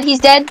 He's dead.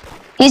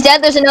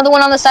 There's another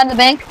one on the side of the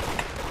bank.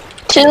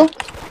 2.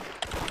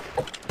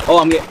 Oh,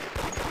 I'm getting.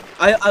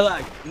 I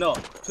lag. No,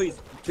 please.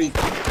 I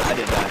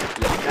didn't die.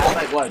 Yes. That's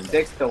like what,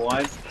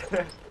 6-1?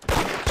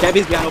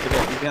 Champion's behind over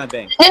here. He's behind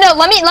bank. No.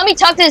 Let me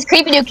talk to this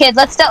creepy new kid.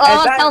 I'll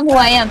tell him who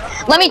I am.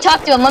 Let me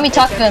talk to him. He's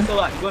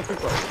going food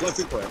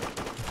court.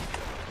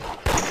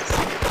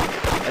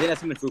 I think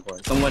that's him in food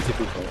court. Someone went to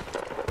food court.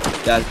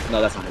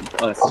 No, that's not him.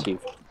 Oh, that's Chief.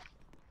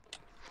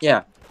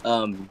 Yeah.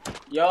 Yo,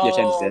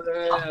 no.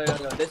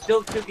 There's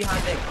still 2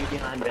 behind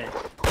bank.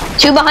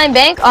 2 behind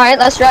bank? Alright,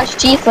 let's rush.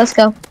 Chief, let's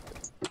go.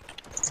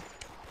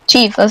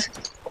 Chief, let's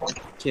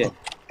Kid.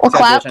 Or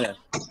Clout.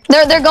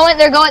 They're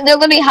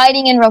literally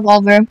hiding in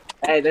revolver.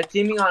 Hey, they're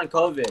teaming on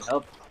COVID.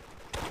 Help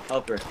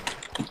her.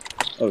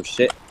 Oh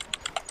shit.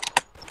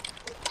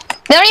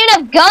 They don't even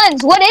have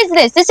guns. What is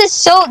this?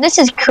 This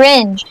is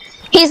cringe.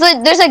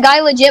 There's a guy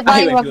legit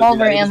buying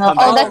revolver ammo.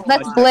 Oh,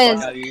 that's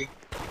Blizz.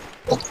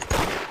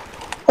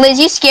 Liz,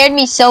 you scared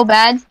me so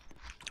bad.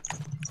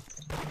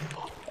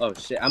 Oh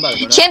shit, I'm about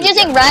to run Champ's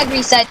using rag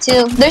reset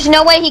too. There's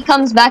no way he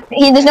comes back.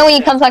 There's no way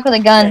he comes back with a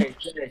gun.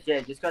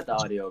 Shit, just got the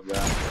audio, bro.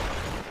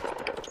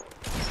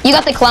 You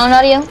got the clown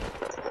audio?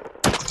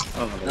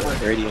 Oh my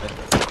god, radio.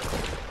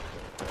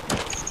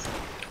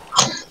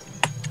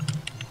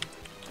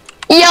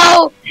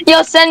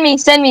 Yo, send me.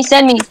 Send me.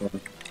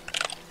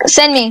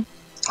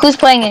 Who's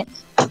playing it?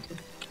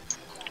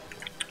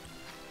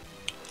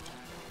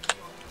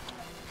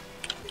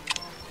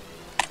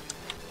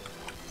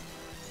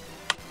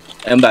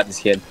 I'm about this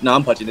kid. No,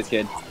 I'm punching this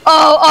kid.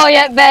 Oh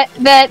yeah,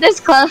 bet. This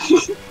clown.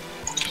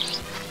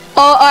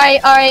 Oh,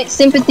 alright,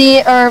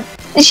 sympathy, or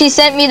she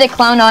sent me the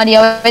clown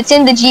audio. It's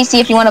in the GC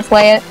if you want to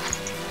play it.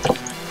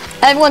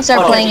 Everyone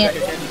start playing it.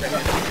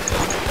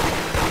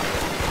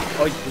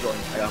 Oh, he's going.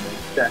 I got him.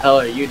 What the hell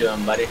are you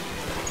doing, buddy?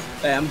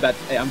 Hey, I'm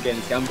getting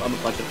this guy. I'm gonna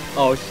punch him.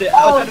 Oh shit,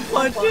 I was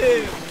trying to punch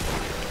him!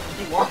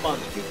 He won't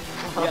punch you.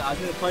 Yeah, I was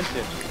gonna punch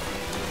him.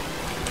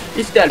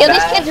 He's dead. Yo,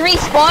 these kids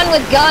respawn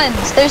with guns.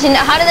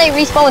 How do they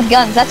respawn with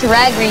guns? That's a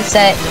rag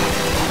reset.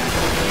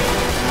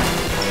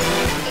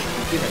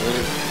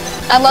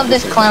 I love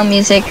this clown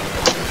music.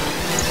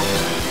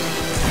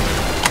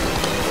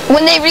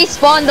 When they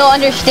respawn, they'll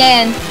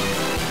understand.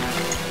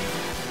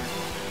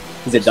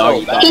 He's a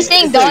doggy. He's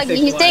saying doggy.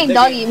 He's saying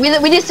doggy. We're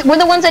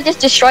the ones that just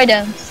destroyed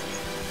him.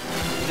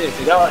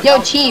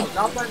 Yo, Chief,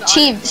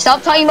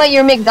 stop talking about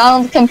your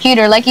McDonald's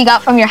computer like you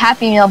got from your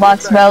Happy Meal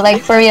box, bro.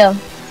 Like, for real.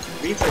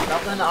 Reaper,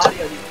 stop playing the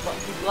audio.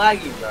 He's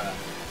lagging, bro.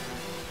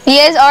 He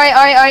is?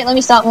 Alright. Let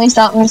me stop.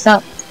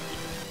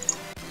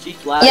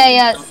 Chief's lagging.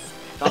 Yeah.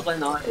 Stop playing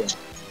the audio.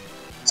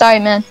 Sorry,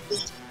 man.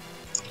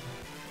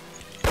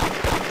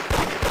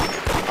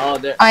 Oh,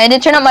 there. I had to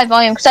turn up my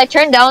volume because I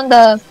turned down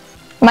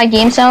my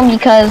game sound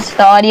because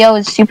the audio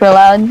is super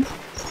loud.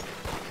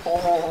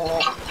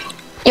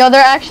 Yo,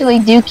 they're actually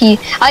dookie.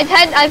 I've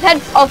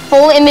had a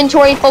full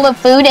inventory full of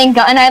food and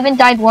I haven't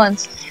died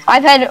once.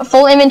 I've had a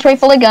full inventory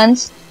full of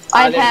guns.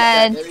 I've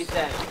had,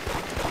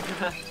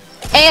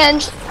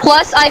 and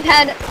plus I've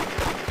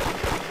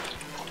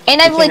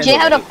legit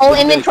had a full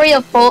inventory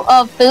of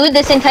food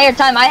this entire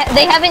time.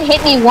 They haven't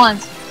hit me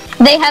once.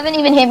 They haven't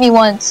even hit me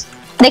once.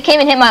 They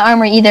can't even hit my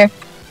armor either.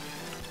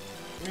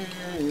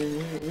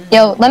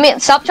 Yo, let me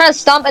stop trying to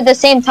stomp at the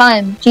same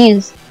time.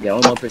 Jeez. Yeah,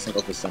 one more person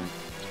go for some.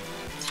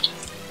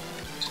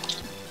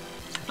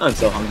 I'm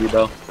so hungry,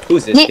 bro.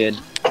 Who's this kid?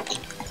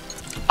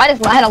 I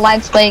had a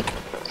lag spike.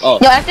 Oh.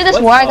 Yo, after this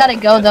war, I gotta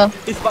go though.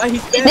 This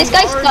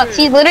guy sucks.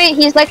 He's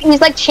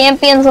like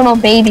champion's little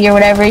baby or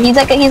whatever. He's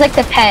like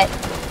the pet.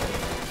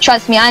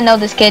 Trust me, I know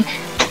this kid.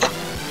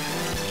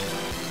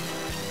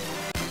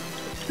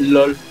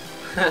 Lol.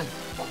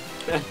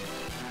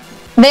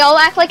 They all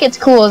act like it's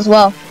cool as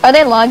well. Are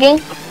they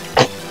logging?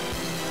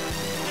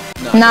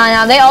 No.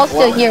 Nah, they all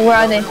still here. Where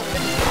are they?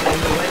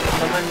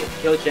 Someone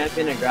kill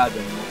champion and grab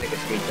them. We'll take a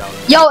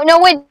screenshot. Yo, no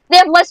wait, they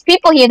have less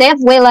people here. They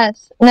have way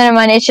less. Never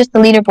mind, it's just the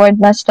leaderboard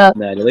messed up.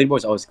 Nah, the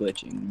leaderboard's always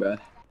glitching, bro.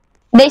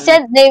 They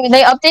said they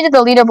updated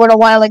the leaderboard a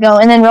while ago,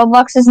 and then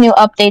Roblox's new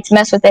updates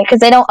mess with it because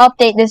they don't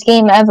update this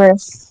game ever.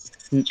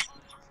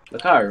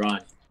 Look how I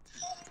run.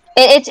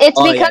 It's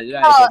because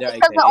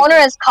the owner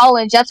is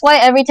college. That's why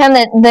every time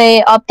that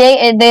they update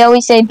it, they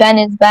always say Ben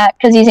is back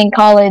because he's in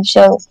college.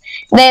 So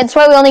that's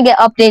why we only get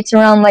updates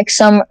around like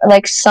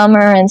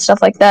summer and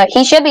stuff like that.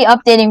 He should be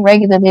updating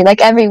regularly,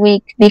 like every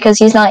week, because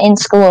he's not in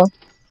school.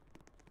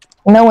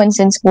 No one's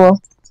in school.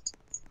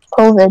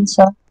 COVID,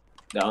 so.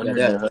 The owner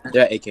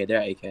they're AK.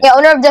 Yeah,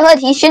 owner of the hood.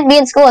 He shouldn't be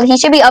in school. He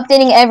should be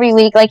updating every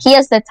week. Like he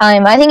has the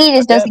time. I think he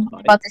just doesn't care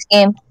about this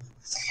game.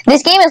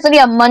 This game is literally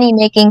a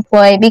money-making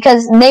ploy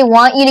because they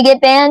want you to get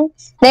banned.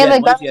 They have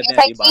a government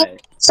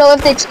anti-cheat. So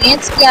if the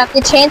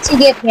chance you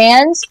get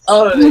banned,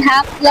 you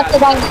have to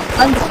buy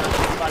guns.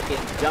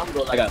 Fucking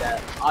jungle like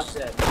that.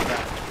 Offset.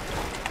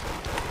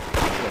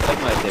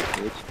 Like my dick,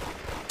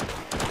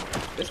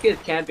 bitch. This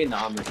kid's camping the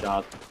armor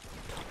shop.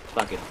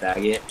 Fucking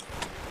faggot.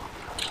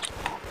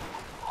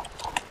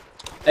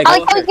 Hey, I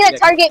like how he's gonna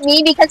target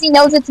me because he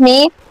knows it's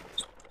me.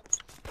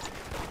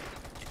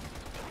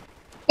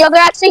 Yo,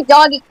 they're actually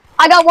doggy.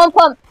 I got one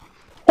pump.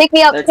 Pick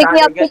me up. He can't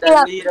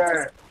spell. He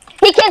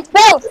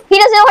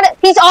doesn't know how to.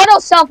 He's auto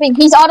stomping.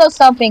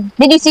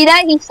 Did you see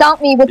that? He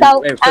stomped me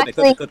without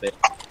actually. Clip it.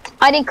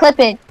 I didn't clip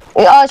it.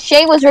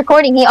 Shay was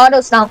recording. He auto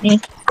stomped me.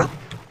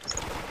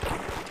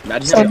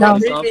 So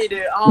dumb.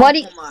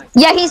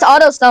 Yeah, he's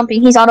auto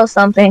stomping.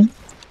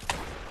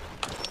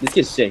 This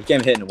kid's shit. He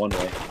can't hit in one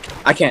way.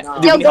 I can't. No.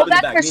 Yo, go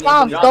back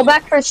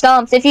for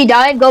stomps. If you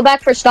died, go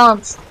back for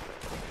stomps.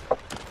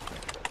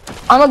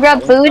 I'm gonna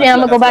grab food and I'm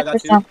gonna go back for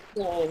stomps.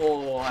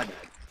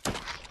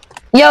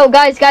 Yo,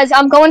 guys,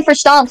 I'm going for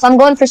stomps. Oh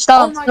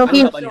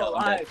my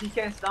God, he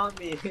can't stomp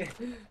me.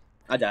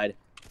 I died.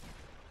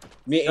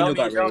 Me and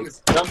Angel got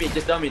raped.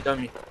 Dumb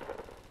me.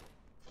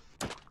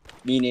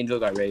 Me and Angel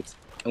got raped.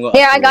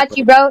 Here, I got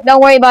you, bro.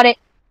 Don't worry about it.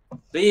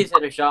 Please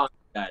hit a shot.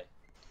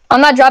 I'm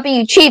not dropping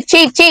you. Chief,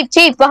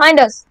 behind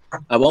us.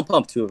 I won't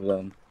pump two of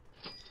them.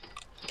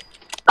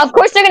 Of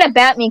course they're gonna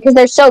bat me because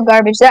they're so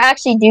garbage. They're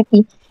actually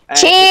dookie.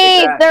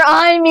 Chief, they're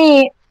on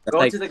me.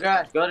 Go to the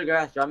grass. Drop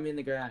me in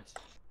the grass.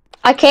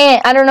 I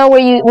can't. I don't know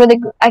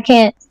I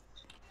can't.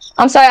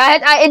 I'm sorry.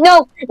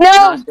 No.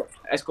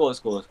 It's cool. I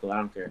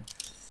don't care.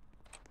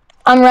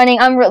 I'm running.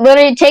 I'm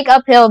literally take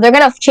uphill. They're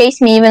gonna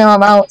chase me even though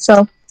I'm out.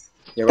 So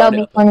that'll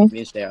be funny. Me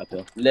and stay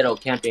uphill. Little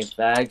camping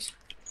fags.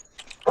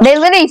 They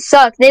literally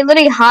suck. They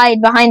literally hide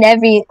behind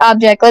every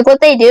object. Like, what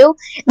they do,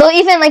 they'll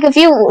even, like, if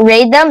you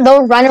raid them,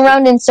 they'll run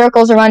around in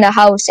circles around a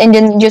house and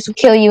then just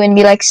kill you and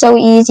be like, so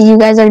easy, you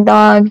guys are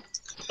dog.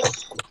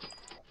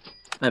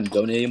 I'm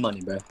donating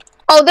money, bro.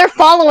 Oh, they're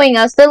following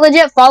us. They're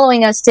legit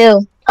following us,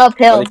 too.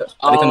 Uphill.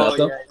 Are they coming up,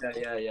 though?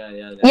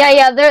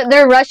 Yeah,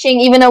 they're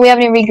rushing, even though we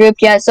haven't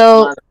regrouped yet,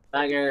 so...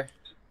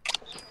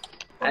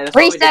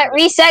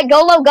 Reset,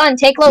 go low gun,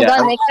 take low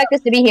gun, they expect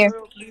us to be here.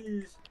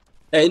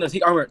 Hey, no,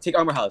 take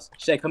armor house.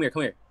 Shay, come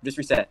here. Just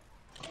reset.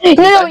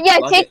 No,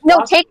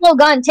 take low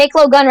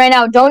gun right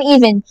now. Don't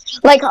even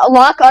like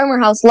lock armor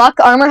house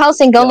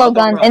and go low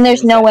gun, and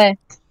there's no way.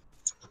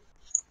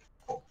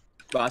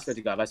 Bro, I swear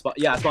to God, I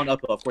spawned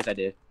up. Of course I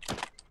did.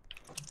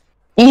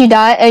 Did you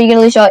die? Are you gonna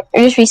lose shot?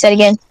 Or just reset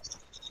again?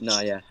 No,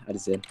 yeah, I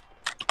just did.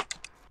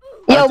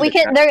 Yo, we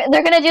can.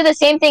 They're gonna do the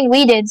same thing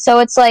we did. So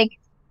it's like,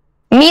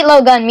 meet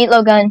low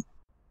gun.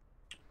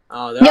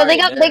 Oh, no, they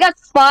got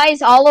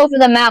spies all over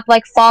the map,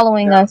 like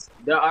following us.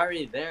 They're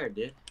already there,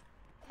 dude.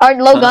 Are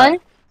low gun?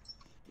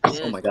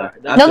 Oh my God.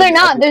 No, they're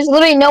not. There's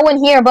literally no one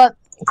here. But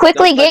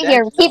quickly get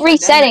here. Keep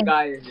resetting. The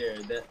guy is here.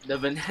 The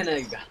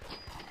banana guy.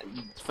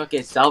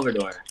 Fucking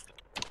Salvador.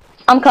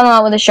 I'm coming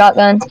out with a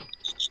shotgun.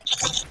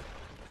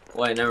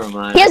 Wait, never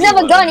mind. He doesn't have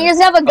a gun. He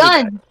doesn't have a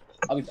gun.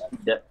 I'll be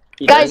back.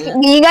 Guys,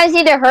 you guys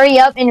need to hurry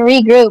up and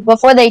regroup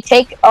before they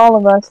take all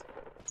of us.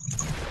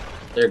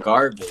 They're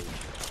garbage.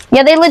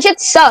 Yeah, they legit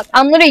suck.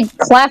 I'm literally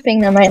clapping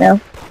them right now.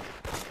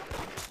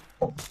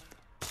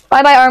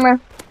 Bye-bye, armor.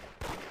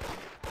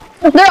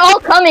 They're all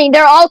coming.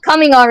 They're all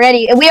coming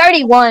already. We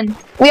already won.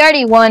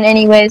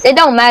 Anyways. It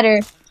don't matter.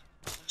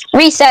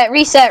 Reset,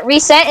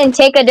 and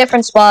take a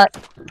different spot.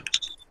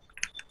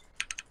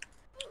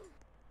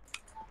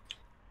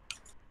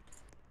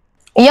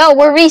 Yo,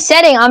 we're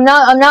resetting. I'm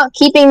not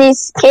keeping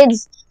these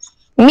kids.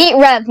 Meet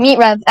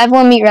Rev.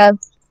 Everyone meet Rev.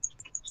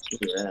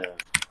 Yeah.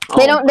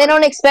 They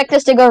don't expect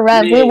us to go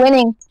Rev. Please. We're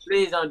winning.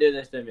 Please don't do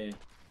this to me.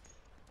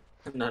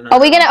 No.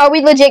 Are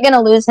we legit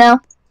gonna lose now?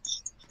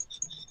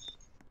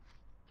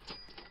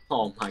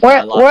 Oh my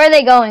God. Where are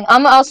they going?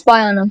 I'll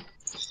spy on them.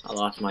 I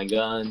lost my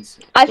guns.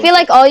 I feel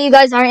like all you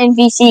guys aren't in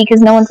VC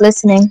because no one's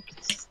listening.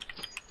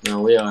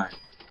 No, we are.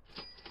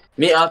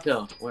 Me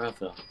uphill. We're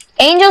uphill.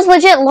 Angel's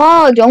legit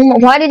logged. Oh,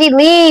 why did he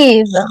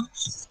leave?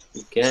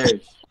 Who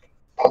cares?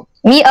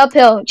 Me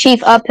uphill,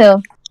 Chief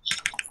uphill.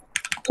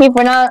 Chief,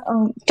 we're not.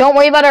 Don't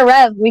worry about our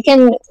rev. We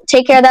can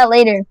take care of that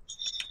later.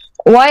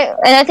 Why?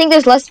 And I think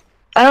there's less.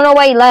 I don't know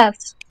why he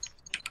left.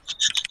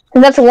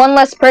 That's one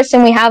less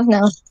person we have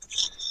now.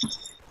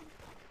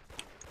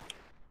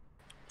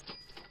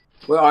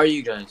 Where are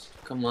you guys?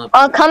 Come up.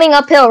 Coming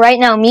uphill right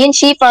now. Me and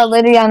Chief are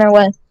literally on our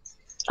way.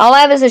 All I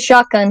have is a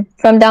shotgun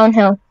from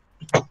downhill.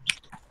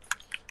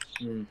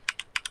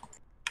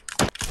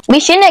 We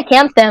shouldn't have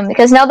camped them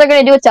because now they're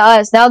gonna do it to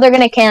us. Now they're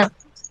gonna camp.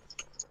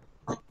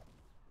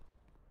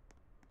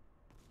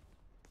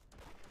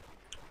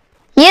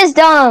 He is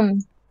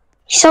dumb.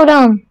 He's so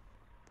dumb.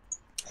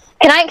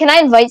 Can I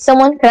invite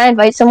someone?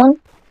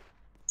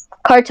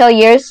 Cartel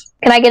Years.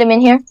 Can I get him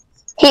in here?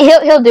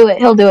 He'll do it.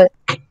 He'll do it.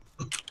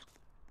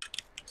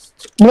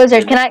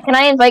 Blizzard, can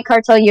I invite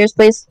Cartel Years,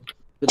 please?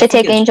 To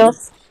take Angel.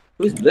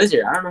 Who's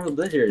Blizzard? I don't know who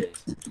Blizzard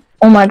is.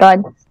 Oh my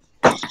God.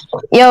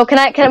 Yo, can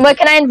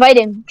I invite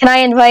him? Can I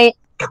invite?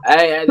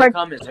 Hey, they're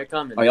coming.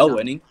 Are y'all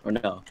winning or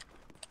no?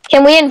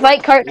 Can we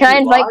invite Can I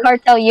invite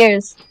Cartel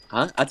Years?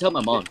 Huh? I tell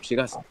my mom.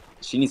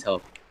 She needs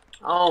help.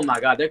 Oh my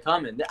God, they're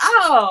coming.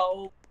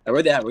 Ow!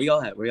 Where they at? Where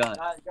y'all at?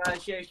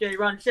 Guys, Shay,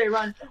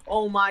 run.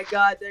 Oh my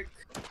God, they're.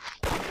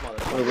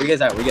 Where you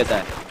guys at?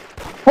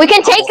 We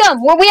can take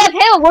them. We have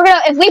Hill.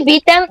 If we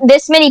beat them,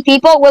 this many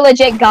people, we're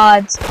legit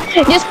gods.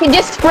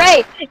 Just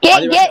spray.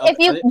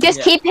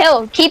 Keep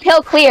Hill. Keep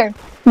Hill clear.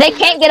 They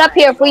can't get up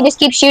here if we just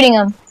keep shooting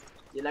them.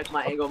 You like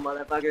my angle,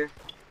 motherfucker?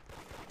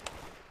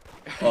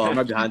 Oh, I'm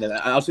right behind them.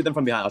 I'll shoot them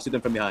from behind.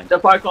 They'll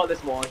probably call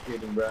this wall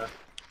shooting, bro.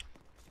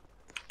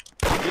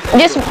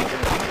 Just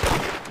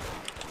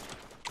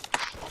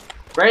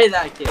spray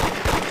that kid.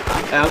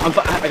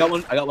 I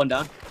got one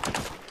down.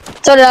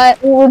 So did I.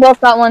 We both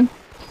got one.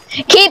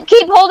 Keep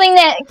holding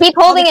that. Keep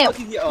holding it.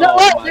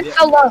 They're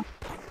so low.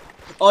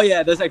 Oh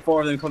yeah, there's like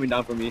 4 of them coming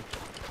down for me.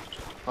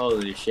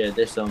 Holy shit,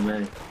 there's so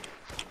many.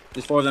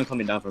 There's 4 of them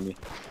coming down for me.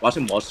 Watch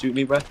them wall shoot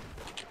me, bro.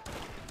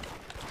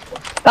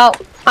 Oh,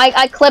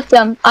 I clipped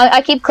them.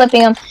 I keep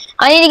clipping them.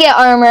 I need to get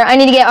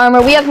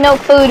armor. We have no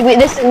food.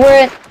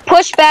 We're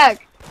push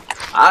back.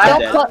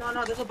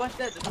 No, there's a bunch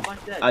dead.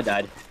 I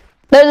died.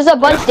 There's a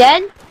bunch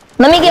dead?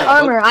 Let me get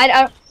armor.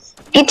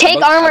 You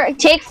take armor,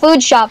 take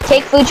food shop.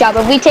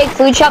 If we take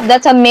food shop,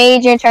 that's a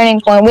major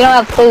turning point. We don't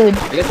have food.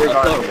 I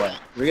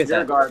guess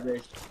they're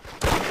garbage.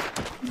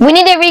 We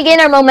need to regain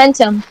our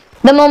momentum.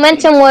 The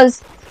momentum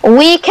was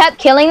we kept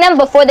killing them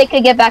before they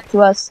could get back to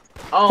us.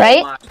 Oh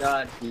right? My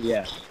God.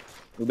 Yeah.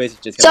 We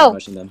basically just kept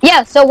pushing them.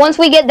 Yeah, so once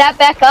we get that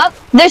back up,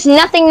 there's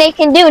nothing they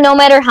can do no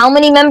matter how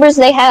many members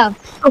they have.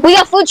 We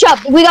got food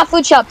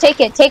shop. Take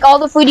it. Take all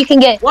the food you can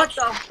get. What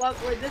the fuck?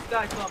 Where'd this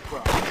guy come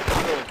from?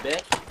 Little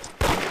bitch.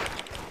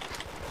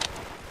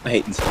 I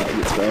hate these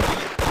faggots, bro.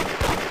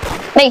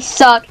 They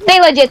suck. They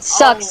legit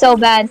suck so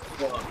bad.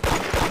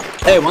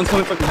 Hey, one's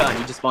coming from behind.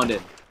 He just spawned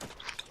in.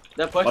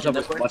 They're pushing.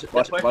 Watch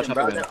out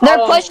for them.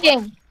 They're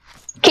pushing.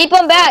 Keep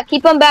them back.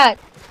 Keep them back.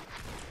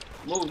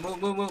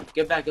 Move.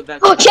 Get back.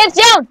 Oh, Champ's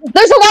down.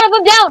 There's a lot of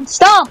them down.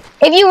 Stomp.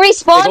 If you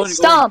respawn,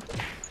 stomp.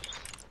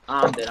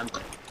 I'm dead.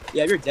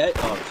 Yeah, you're dead.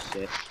 Oh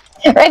shit.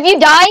 If you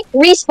die,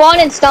 respawn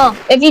and stomp.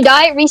 If you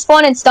die,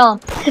 respawn and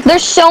stomp.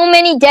 There's so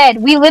many dead.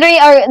 We literally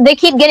are. They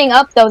keep getting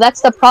up though.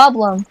 That's the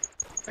problem.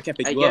 I can't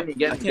pick you up.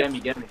 Get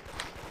me.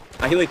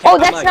 I really can't. Oh,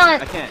 that's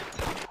not. I can't.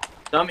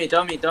 Throw me.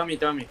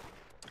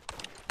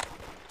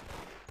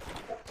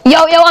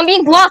 Yo, I'm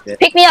being blocked.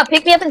 Pick me up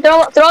and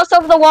throw us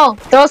over the wall.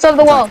 Throw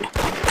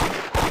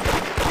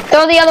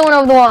the other one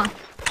over the wall.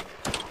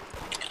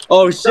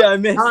 Oh shit, I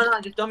missed.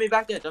 No, just throw me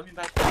back there.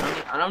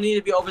 I don't need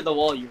to be over the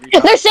wall.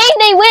 They're saying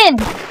they win.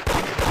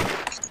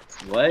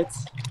 What?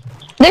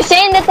 They're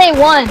saying that they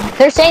won.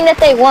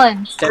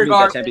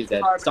 Champion's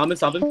dead. Stop him.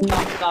 Stop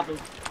him.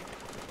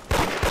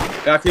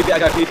 I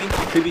got creepy.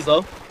 Creepy's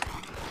low.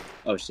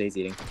 Oh shit, he's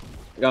eating.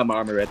 I got my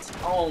armor reds.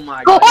 Oh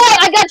my god. Oh,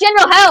 I got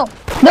General Hell.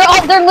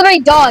 They're literally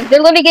dogs.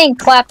 They're literally getting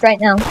clapped right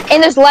now.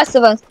 And there's less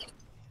of us.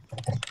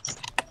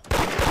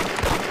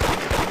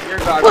 You're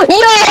garbage.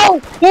 Yo,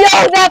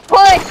 that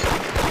push.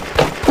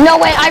 No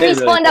way, I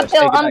respawned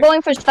uphill. I'm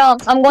going for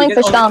stomps. Oh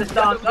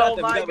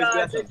my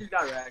god, they just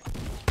got wrecked.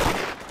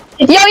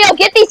 Yo,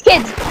 get these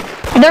kids.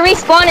 They're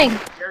respawning.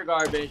 You're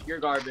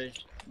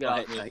garbage. Get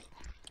off me.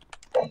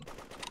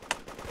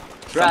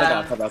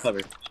 I'll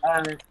cover.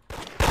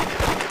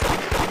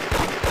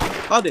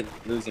 How are they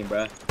losing,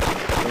 bro?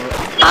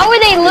 How are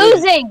they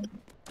losing?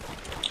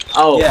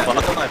 Oh, yeah, fuck.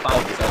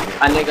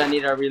 I think I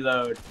need a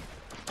reload.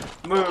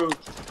 Move.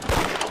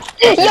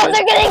 Yo,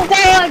 they're getting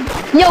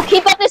dogged. Yo,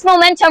 keep up this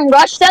momentum.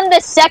 Rush them the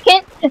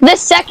second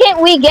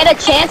we get a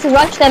chance.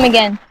 Rush them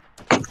again.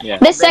 Yeah.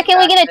 The second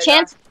we get a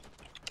chance.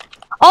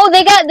 Oh,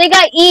 they got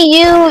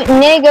EU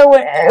nigga.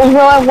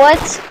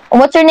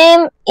 What's her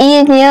name?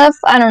 EF?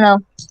 I don't know.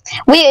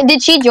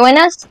 Did she join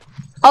us?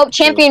 Oh,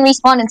 Champion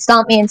respawned and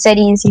stomped me and said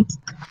easy.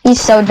 He's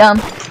so dumb.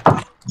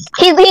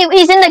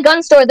 He's in the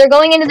gun store. They're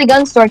going into the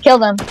gun store. Kill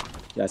them.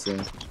 Yeah, I see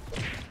him.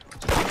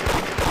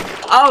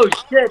 Oh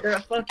shit,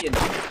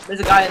 there's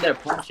a guy in there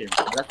punching.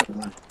 That's the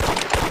one.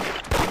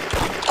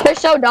 They're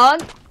so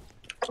dog.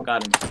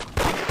 Got him.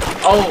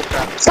 Oh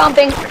crap.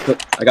 Stomping.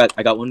 I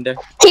got one there.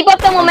 Keep up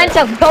the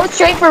momentum. Go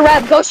straight for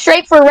Rev.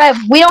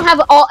 We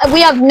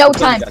have no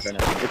time.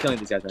 We're killing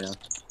these guys right now.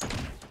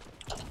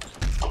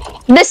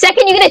 The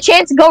second you get a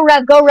chance, go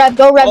Rev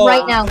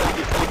right now.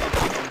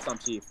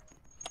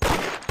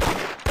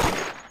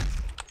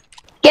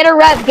 Get a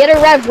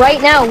Rev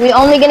right now. We're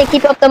only gonna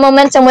keep up the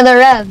momentum with a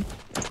Rev.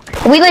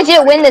 We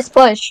legit win this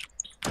push.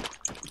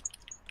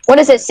 What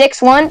is it,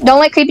 6-1? Don't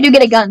let Creepy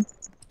get a gun.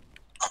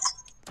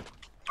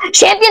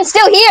 Champion's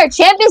still here.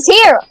 Champion's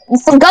here.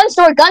 Gun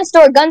store.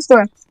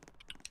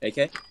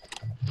 AK?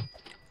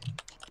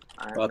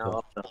 I don't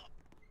know.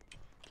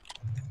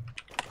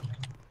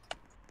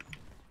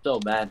 So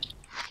bad.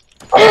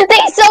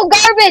 They so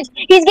garbage.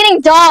 He's getting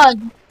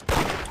dogged.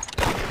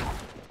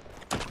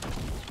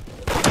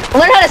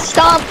 Learn how to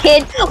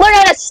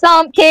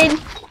stomp, kid.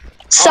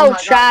 So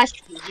trash.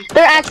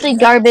 They're actually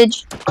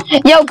garbage.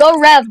 Yo, go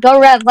Rev.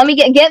 Let me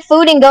get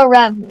food and go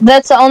Rev.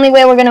 That's the only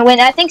way we're gonna win.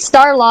 I think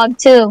Starlog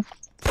too.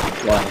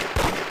 Why?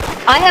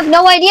 I have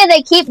no idea.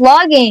 They keep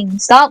logging.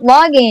 Stop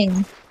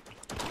logging.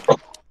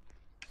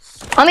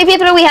 How many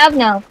people do we have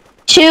now?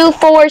 2,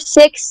 4,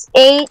 6,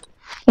 8,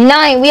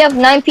 9. We have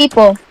 9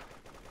 people.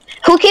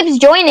 Who keeps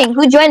joining?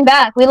 Who joined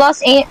back? We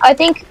lost 8. I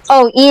think.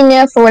 Oh,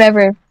 Enif or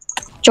whatever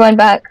joined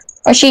back,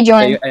 or she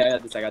joined. I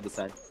got this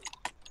side.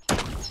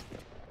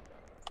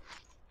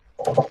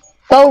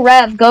 Go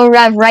Rev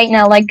right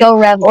now. Go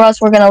Rev, or else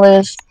we're gonna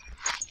lose.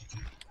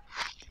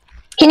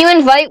 Can you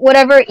invite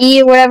whatever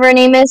her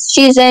name is?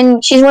 She's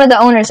one of the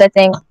owners, I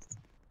think.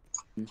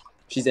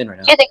 She's in right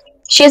now.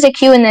 She has a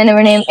Q in the end of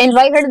her name.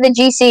 Invite her to the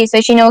GC so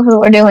she knows who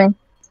we're doing.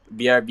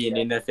 BRB and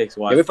Nina fix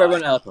Wi-Fi. Wait for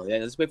everyone to upload. Yeah,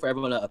 let's wait for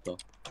everyone to upload.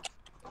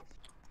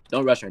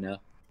 Don't rush right now.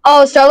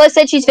 Oh, Starla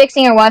said she's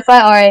fixing her Wi-Fi.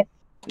 All right.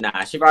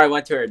 Nah, she probably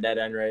went to her dead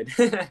end raid.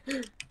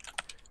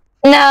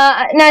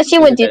 Nah, she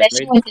wouldn't do that.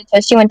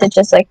 She went to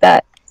just like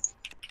that.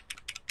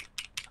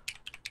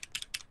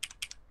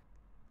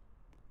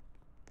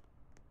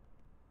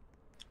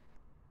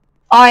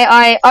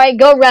 Alright,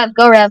 go Rev.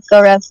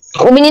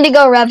 We need to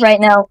go Rev right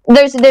now. We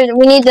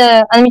need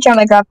to, let me turn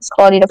my graphics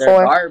quality to 4.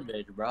 They're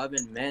garbage,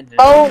 Robin, man.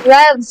 Oh,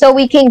 Rev, so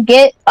we can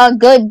get a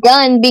good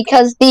gun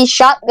because these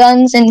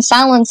shotguns and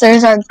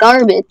silencers are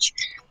garbage.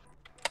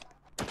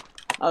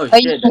 Oh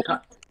shit,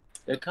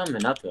 they're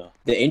coming up though.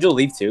 Did Angel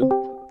leave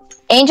too?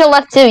 Angel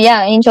left too,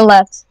 yeah, Angel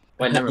left.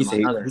 Wait, never mind.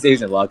 He said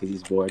he's in log because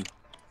he's bored.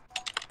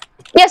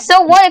 Yeah,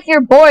 so what if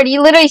you're bored?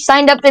 You literally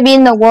signed up to be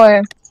in the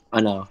war.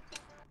 I know.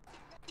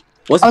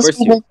 What's the first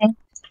two?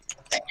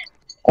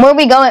 Where are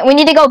we going? We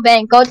need to go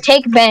bank. Go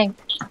take bank.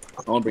 I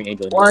want to bring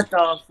Angel in. What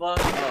the fuck?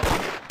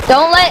 Oh.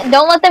 Don't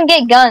let them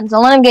get guns.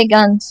 Don't let them get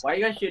guns. Why are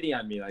you guys shooting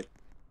at me like?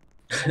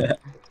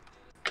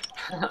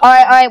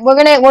 Alright. We're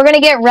gonna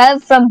get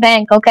Rev from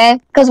bank, okay?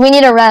 Because we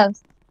need a Rev.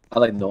 I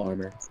like no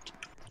armor.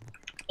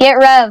 Get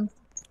Rev.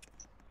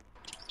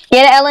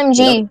 Get an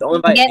LMG.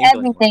 Get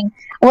everything.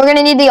 We're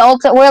gonna need the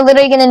ulti. We're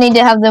literally gonna need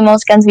to have the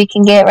most guns we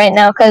can get right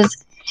now,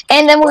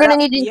 and then we're gonna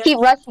need to keep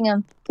rushing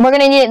them. We're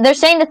gonna need. They're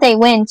saying that they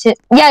win too.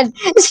 Yeah,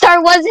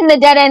 Star was in the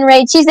dead end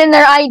raid. She's in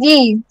their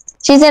ID.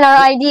 She's in our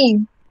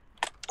ID.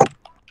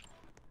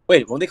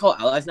 Wait, won't they call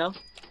allies now?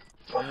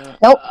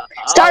 Nope.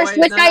 Star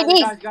switch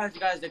ID.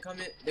 Guys, they're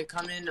coming.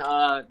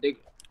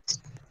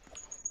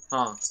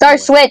 Star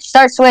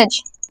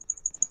switch.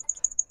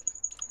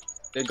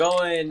 They're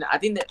going. I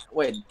think that.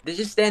 Wait, they're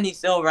just standing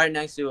still right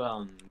next to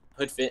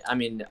Hood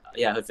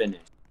Fitness.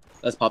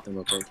 Let's pop them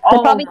real quick.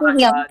 Oh my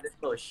god, this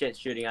little shit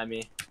shooting at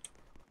me.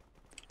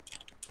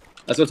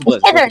 Let's go to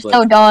Blitz. These kids are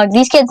so dog.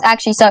 These kids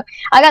actually suck.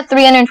 I got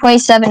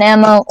 327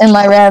 ammo in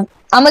my rev.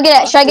 I'm gonna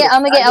get.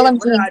 I'm gonna get LMG.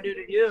 What did I do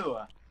to you?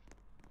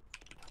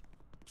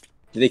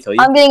 Did they kill you?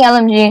 I'm getting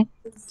LMG.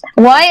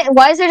 Why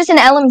is there just an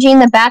LMG in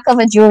the back of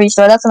a jewelry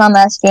store? That's what I'm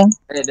asking.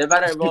 Hey, they're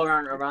about to go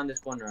around this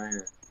corner right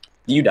here.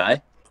 Did you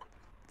die?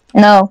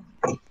 No.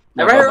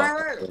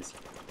 Right.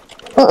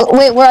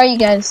 Wait, where are you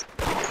guys?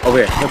 Oh,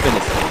 where? No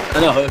fitness. Oh,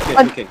 no,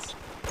 Hood kicks.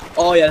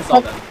 Oh, yeah, that's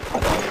all them.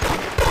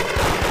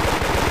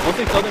 Once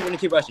we kill them, we're gonna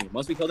keep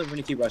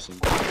rushing.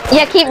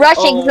 Yeah, keep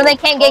rushing so they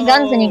can't get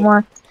guns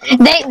anymore.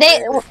 They.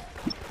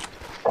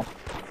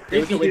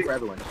 We can wait for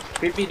everyone.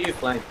 Creepy dude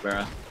flank,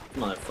 bro.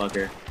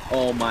 Motherfucker.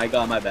 Oh my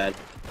god, my bad.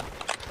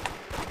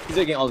 He's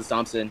getting all the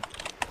Thompson.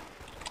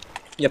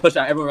 Yeah, push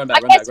out. Everyone run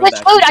back. I can't switch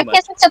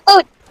to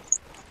food.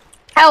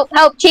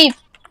 Help, Chief.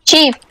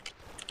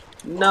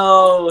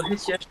 No,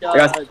 hit your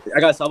shot. I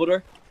got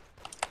Salvador.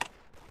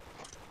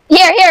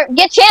 Here,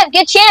 get champ.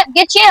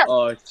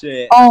 Oh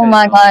shit. Oh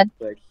my god.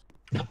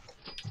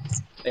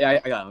 Yeah,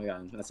 I got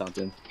him. That's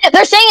something.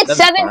 They're saying it's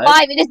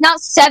 7-5. It is not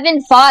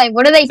 7-5.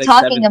 What are they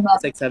talking about?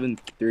 It's like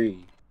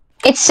 7-3.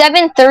 It's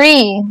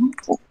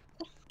 7-3.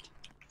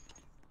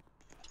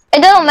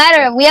 It doesn't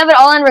matter. We have it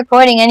all on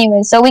recording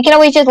anyway, so we can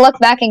always just look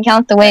back and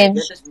count the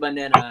waves. Get this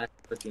banana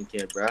looking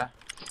kid, bruh.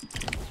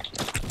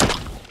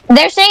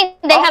 They're saying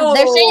they have.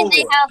 They're saying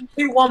they have.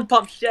 He one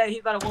pump shit.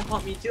 He's about to one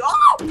pump me too.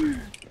 Oh!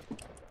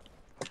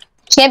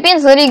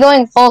 Champion's literally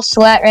going full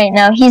sweat right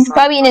now. He's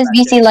probably in his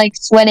BC like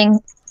sweating.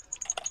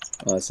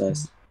 Oh, that's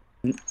nice.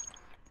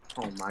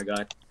 Oh my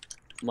god,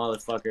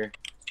 motherfucker!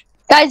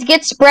 Guys,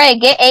 get spray,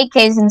 get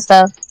AKs and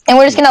stuff, and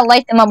we're just gonna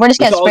light them up. We're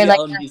just gonna spray like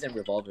LMGs and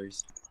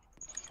revolvers.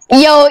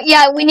 Yo,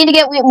 yeah, we need to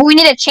get. We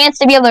need a chance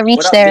to be able to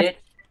reach there.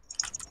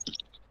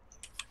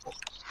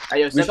 Hey,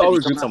 yo, we should all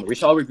regroup somewhere. We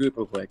should all regroup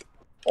real quick.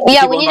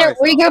 Yeah, we need to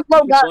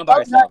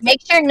regroup.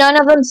 Make sure none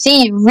of them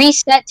see you.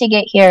 Reset to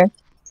get here.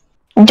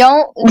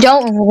 Don't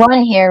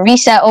run here.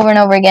 Reset over and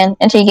over again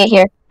until you get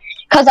here.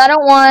 Cause I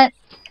don't want.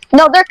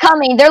 No, they're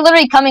coming. They're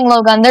literally coming,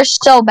 Logan. They're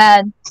so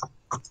bad.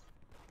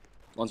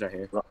 One's right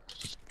here.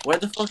 Where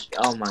the fuck?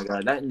 Oh my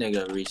god, that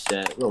nigga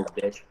reset, little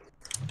bitch.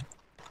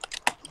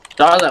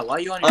 Starlight, why are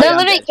you on your? They're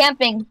literally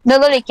camping.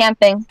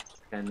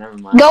 Okay, never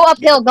mind. Go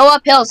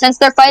uphill. Since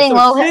they're fighting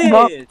low.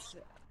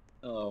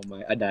 Oh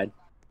my! I died.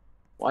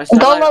 Why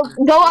go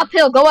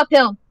uphill.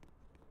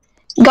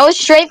 Go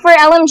straight for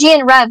LMG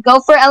and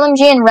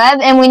Rev.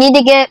 And we need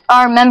to get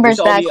our members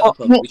back.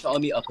 We should all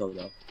meet uphill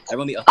though.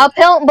 Everyone meet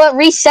uphill, but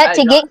reset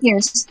to get here.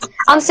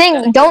 I'm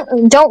saying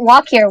don't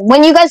walk here.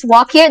 When you guys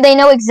walk here, they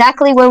know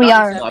exactly where we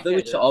are. No, I think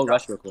we should all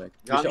rush real quick.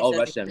 We should all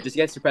rush them. Just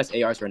get suppressed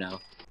ARs for now.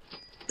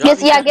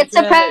 Yeah, get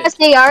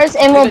suppressed ARs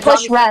and we'll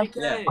push Rev.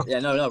 Yeah,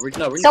 no.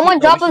 Someone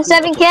drop him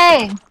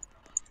 7K.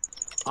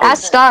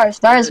 Ask Star.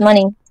 Star is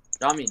money.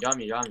 Draw me.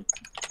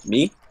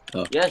 Me?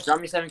 Oh. Yes,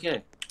 drop me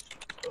 7K.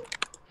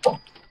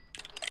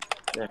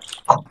 Yeah.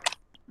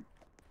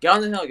 Get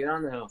on the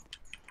hill.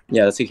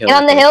 Yeah, let's get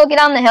on the hill. Get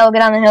on the hill.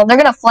 They're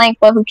gonna flank,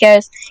 but who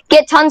cares?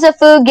 Get tons of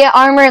food, get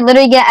armor,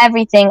 literally get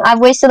everything. I've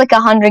wasted like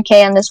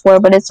 100K on this war,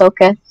 but it's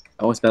okay.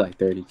 I only spent like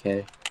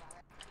 30K.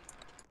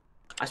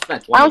 I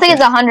spent 20K. I don't think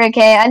it's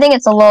 100K. I think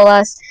it's a little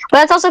less. But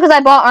that's also because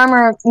I bought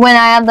armor when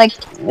I had like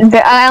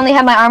I only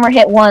had my armor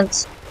hit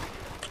once.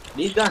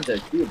 These guns are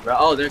cute, bro.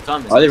 Oh, they're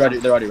coming. Oh,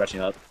 they're already rushing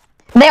up.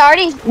 They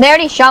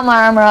already shot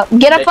my armor up.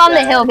 Get up on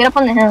the hill.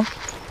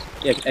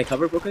 Yeah, hey,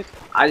 cover real quick.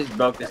 I just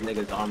broke this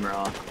nigga's armor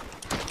off.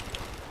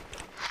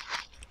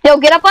 Yo,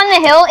 get up on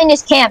the hill and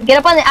just camp.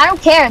 I don't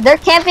care. They're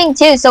camping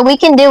too, so we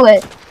can do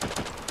it.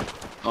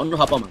 I don't know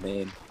hop on my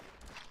main.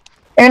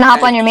 You're gonna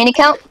hop on your main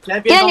account?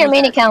 Get on your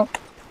main account.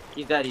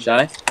 He's dead. Should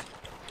I?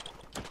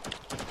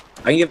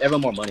 I can give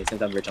everyone more money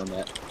since I'm rich on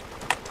that.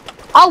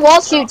 I'll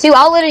wall shoot too.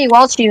 I'll literally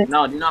wall shoot.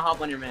 No, do not hop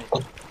on your main.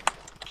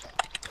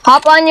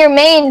 Hop on your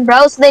main,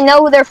 bro, so they know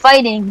who they're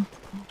fighting.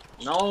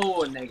 No,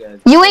 nigga.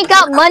 You ain't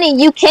got money.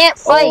 You can't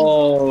fight.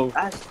 Oh.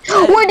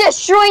 We're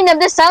destroying them.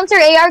 The Silencer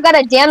AR got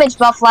a damage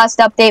buff last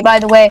update, by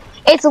the way.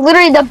 It's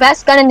literally the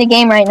best gun in the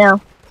game right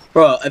now.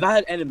 Bro, if I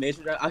had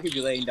animations, I could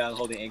be laying down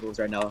holding angles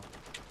right now.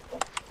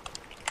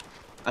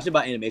 I should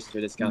buy animations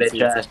for this gun.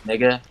 Bitch ass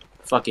nigga.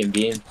 Fucking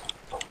beam.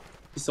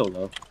 He's so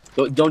low.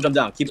 Don't jump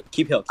down.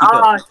 Keep hill.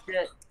 Oh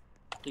shit.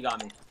 He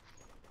got me.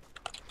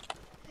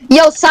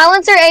 Yo,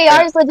 silencer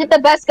AR is legit the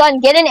best gun.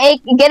 Get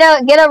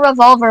a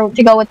revolver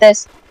to go with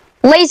this.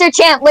 Laser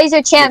champ,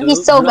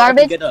 he's so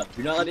garbage. You're not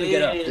allowed to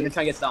get up. They're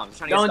trying to get stomped.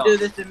 Don't do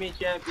this to me,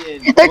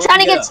 champion. They're trying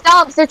to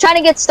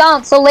get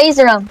stomped, so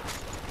laser them.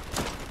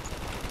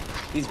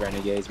 These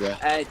renegades, bro.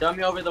 Hey, throw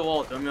me over the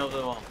wall.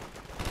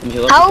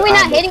 How are we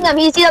not hitting him?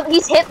 He's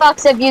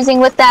hitbox abusing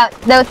with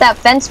that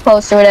fence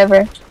post or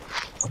whatever.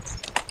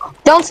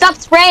 Don't stop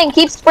spraying.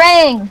 Keep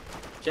spraying.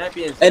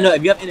 Champions. Hey, no,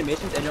 if you have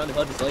animations and you're on the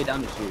hill, just lay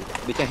down and shoot.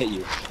 They can't hit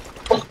you.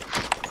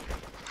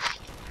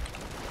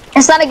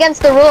 It's not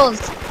against the rules.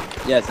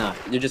 Yeah, it's not.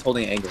 You're just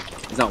holding an angle.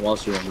 It's not wall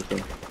shoot or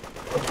anything.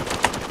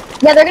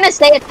 Yeah, they're gonna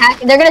say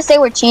attacking. They're gonna say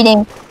we're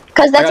cheating.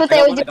 Because that's what they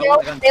always do. They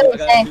always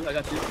say. I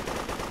got two.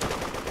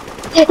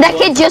 That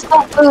kid just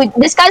bought food.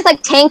 This guy's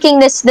like tanking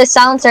this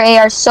silencer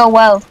AR so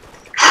well.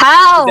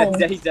 How?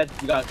 He's dead.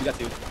 You got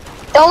two.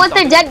 Don't let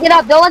their dead get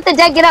up. Don't let the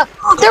dead get up.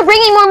 Oh, they're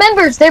bringing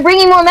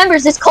more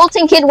members. This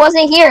Colton kid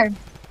wasn't here.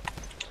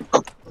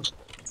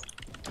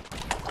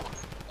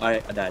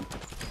 Alright, I died.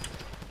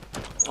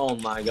 Oh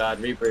my god,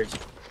 Reapers.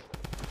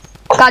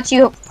 Got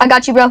you. I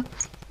got you, bro.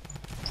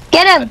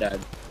 Get him. I died.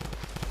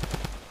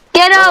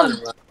 Get him. Don't let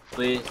him run,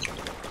 please.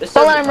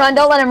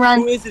 Don't let him run.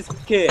 Who is this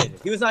kid?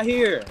 He was not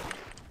here.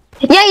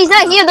 Yeah, he's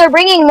not here. They're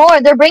bringing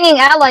more. They're bringing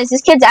allies.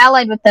 This kid's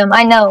allied with them.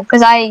 I know,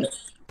 because I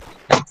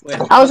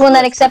was one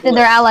that accepted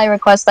their ally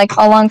request like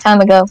a long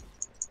time ago.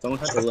 Someone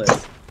cut the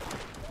list.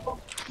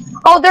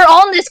 Oh, they're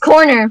all in this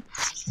corner.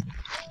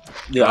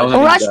 Dude,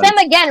 rush them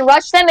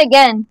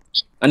again.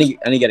 I need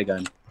to get a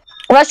gun.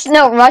 Rush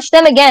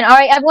them again. All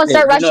right, everyone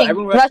start rushing.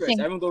 Everyone rush first.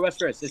 Everyone go rush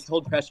first. Just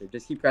hold pressure.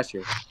 Just keep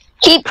pressure.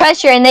 Keep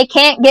pressure, and they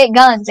can't get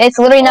guns. It's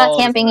literally not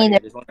camping either.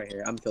 There's one right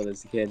here. I'm gonna kill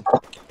this kid.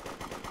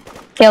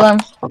 Kill him.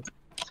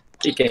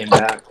 He came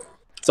back.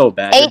 So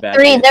bad.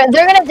 8-3.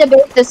 They're gonna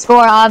debate the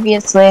score,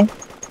 obviously.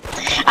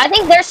 I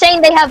think they're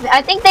saying they have.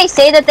 I think they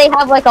say that they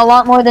have like a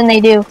lot more than they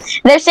do.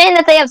 They're saying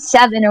that they have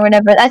 7 or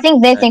whatever. I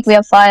think they think we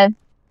have 5.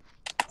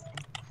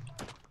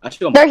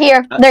 They're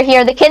here.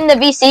 The kid in the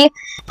VC,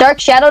 Dark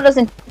Shadow,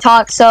 doesn't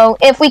talk. So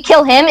if we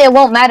kill him, it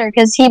won't matter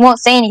because he won't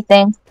say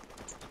anything.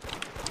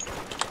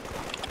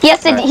 He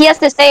has to. He has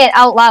to say it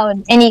out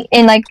loud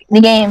in like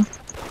the game.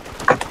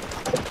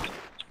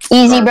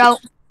 Easy, bro.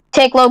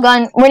 Take low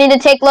gun. We need to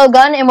take low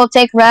gun, and we'll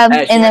take rev,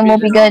 and then we'll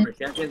be good.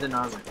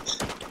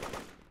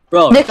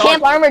 Bro, the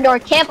camp armor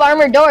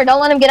door.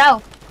 Don't let him get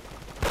out.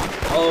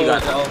 Oh,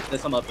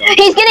 there's some up there.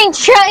 He's getting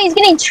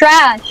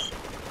trashed.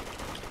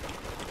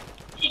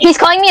 He's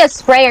calling me a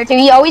sprayer too.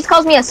 He always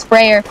calls me a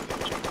sprayer.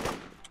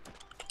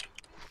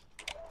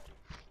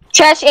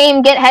 Trash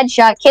aim, get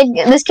headshot.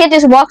 This kid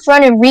just walks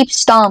around and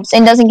reaps stomps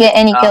and doesn't get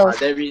any kills.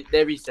 They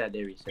reset.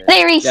 They reset.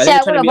 Yeah,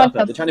 they're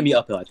trying to be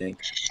uphill, I think.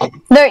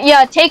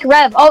 Take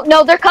rev. Oh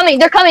no, they're coming.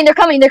 They're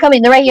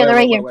right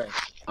here. Where?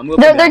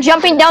 They're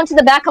jumping down to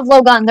the back of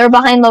low gun. They're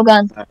behind low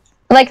gun. Right.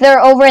 Like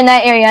they're over in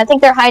that area. I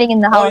think they're hiding in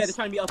the house. Oh yeah, they're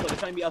trying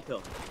to be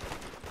uphill.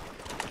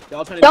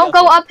 Don't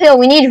go uphill.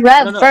 We need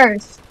rev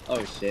first.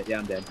 Oh shit, yeah,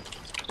 I'm dead.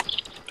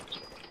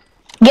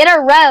 Get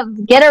a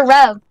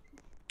rev.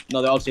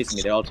 No, they're all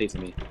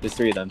chasing me. There's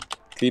 3 of them.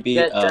 Creepy,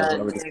 get I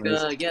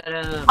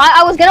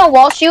was gonna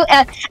wall shoot,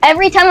 and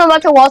every time I'm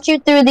about to wall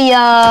shoot through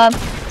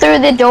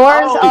the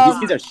doors. These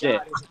kids are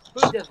shit.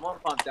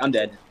 I'm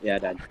dead. Yeah, I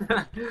died.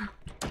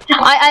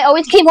 I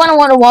always keep wanting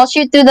to wall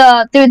shoot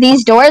through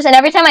these doors, and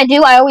every time I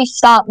do, I always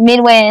stop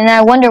midway, and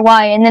I wonder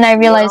why, and then I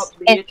realize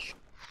it.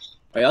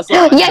 Yeah,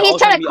 he's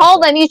trying to call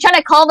them. He's trying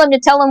to call them to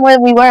tell them where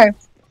we were.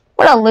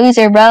 What a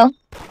loser, bro.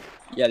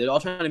 Yeah, they're all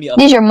trying to be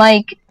uphill. Use your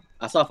mic.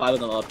 I saw 5 of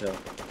them uphill.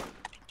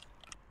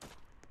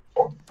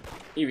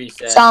 He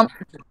reset. Stomp.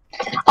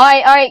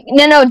 Alright.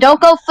 No, don't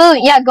go food.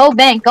 Yeah, go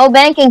bank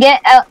and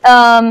get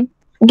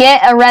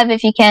a rev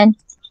if you can.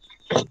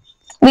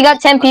 We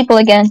got 10 people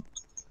again.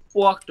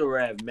 Walk the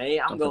rev, mate.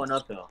 I'm going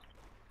uphill.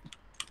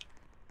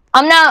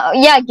 I'm not.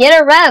 Yeah,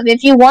 get a rev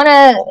if you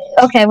wanna.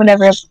 Okay,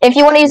 whatever. If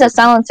you wanna use a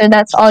silencer,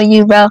 that's all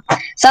you, bro.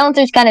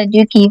 Silencer's kind of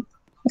dookie.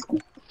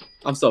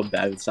 I'm so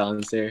bad with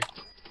silencer.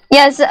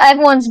 Yes,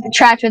 everyone's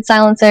trash with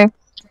silencer.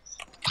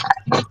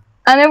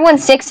 I remember when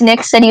 6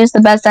 Nick said he was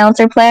the best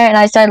silencer player, and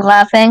I started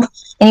laughing,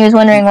 and he was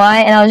wondering why,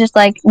 and I was just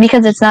like,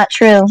 because it's not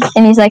true.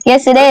 And he's like,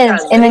 yes, it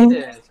is. And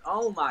then,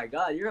 oh my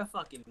god, you're a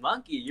fucking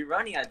monkey. You're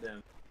running at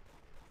them.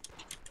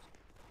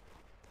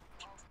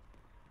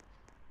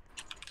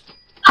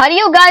 How do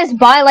you guys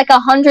buy like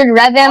 100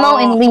 rev ammo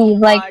and leave?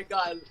 Like, oh my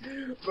god,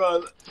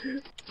 bro.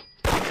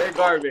 They're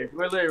garbage.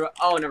 We're literally.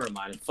 Oh, never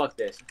mind. Fuck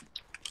this.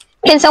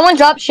 Can someone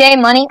drop Shay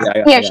money?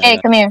 Here, Shay,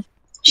 come here.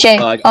 Shay.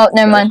 Oh,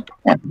 never mind.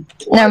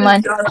 Never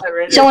mind.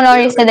 Someone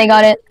already said they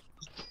got it.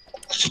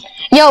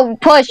 Yo,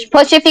 push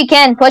if you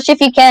can.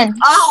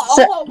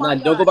 Oh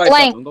don't go by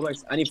yourself. Don't go by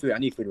yourself. I need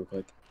food real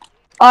quick.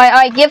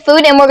 Alright, get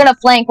food and we're gonna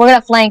flank.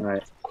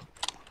 Alright.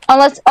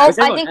 Unless, I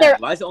think they're.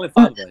 Why is there only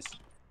 5 of us?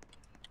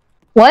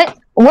 What?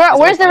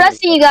 Where's the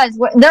rest of you guys?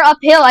 They're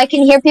uphill. I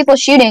can hear people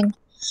shooting.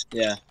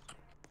 Yeah.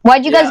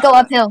 Why'd you guys go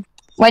uphill?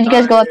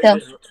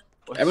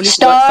 Everyone needs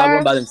to stop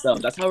one by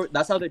themselves. That's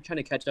how they're trying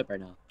to catch up right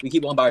now. We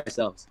keep one by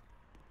ourselves.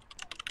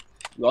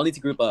 We all need to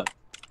group up.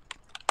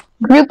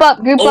 Group up.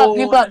 Meet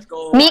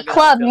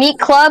club,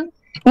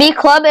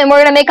 and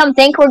we're gonna make them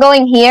think we're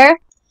going here.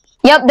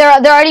 Yep, they're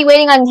already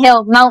waiting on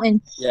hill,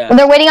 mountain. Yeah.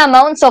 They're waiting on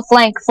mountain, so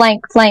flank.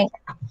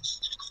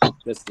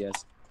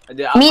 Yes.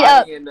 I'm Meet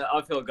up in the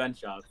uphill gun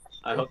shop.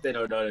 I hope they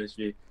don't notice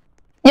me.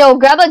 Yo,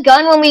 grab a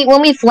gun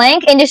when we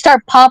flank and just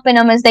start popping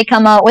them as they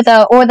come out with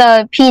the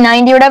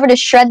P90 or whatever to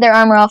shred their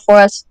armor off for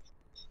us.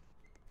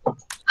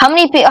 How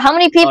many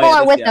people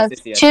are with us?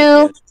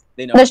 2.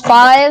 There's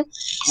 5, 6.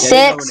 They know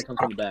we're gonna come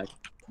from the back.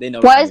 They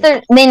know.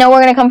 They know we're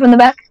gonna come from the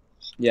back?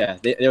 Yeah,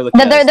 they're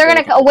looking. They're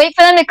gonna wait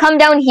for them to come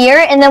down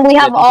here, and then we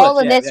have all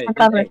of this for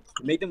cover.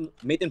 Make them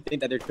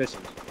think that they're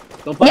pushing.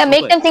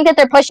 Make them think that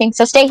they're pushing.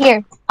 So stay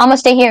here. I'm gonna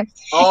stay here.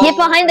 Get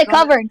behind the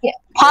cover.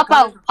 Pop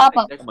out. Oh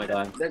my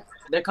god.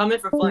 They're coming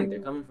for flank.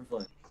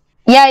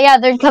 Yeah,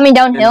 they're coming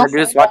downhill. They're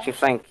just watching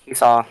flank. He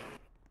saw.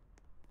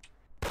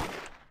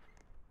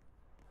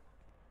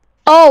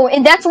 Oh,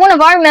 and that's one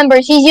of our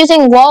members. He's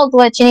using wall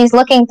glitch and he's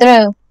looking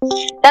through.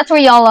 That's where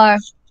y'all are.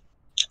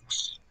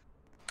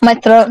 My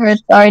throat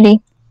hurts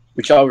already.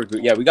 We shall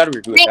recruit. Yeah, we gotta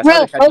recruit.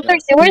 Go through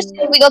sewers?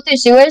 Can we go through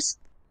sewers?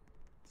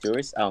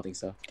 Sewers? I don't think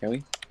so. Can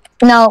we?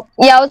 No.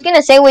 Yeah, I was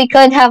gonna say we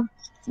could have.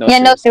 No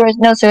sewers.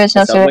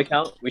 Subway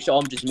count? We should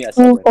all just meet at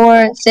Subway. 2,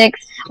 4, 6.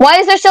 Why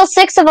is there still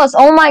 6 of us?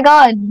 Oh my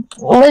god.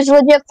 There's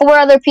legit 4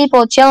 other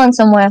people chilling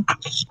somewhere.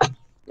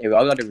 Yeah, we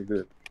all gotta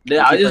regroup.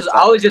 Yeah,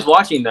 I was just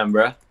watching them,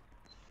 bro.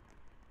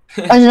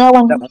 There's another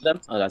one. Is that one of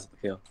them? Oh, that's the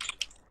kill.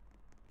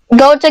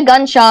 Go to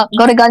gun shop.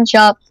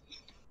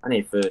 I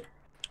need food.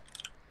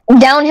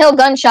 Downhill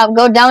gun shop.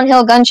 Go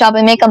downhill gun shop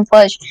and make them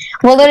push.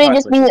 We'll literally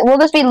just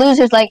be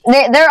losers. Like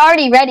they're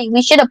already ready.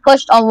 We should have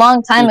pushed a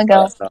long time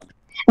ago.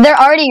 They're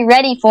already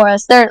ready for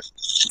us. They're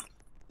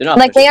not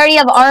like pushing. They already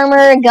have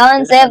armor,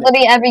 guns. They have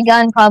literally every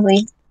gun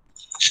probably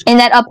in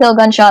that uphill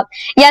gun shop.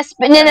 Yes,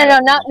 but no,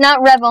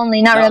 not rev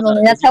only. Rev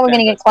only. That's how we're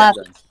gonna get clapped.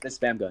 Just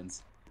spam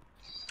guns.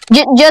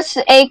 Just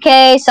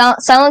AK.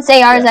 Silence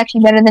AR is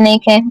actually better than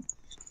AK.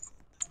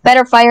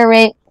 Better fire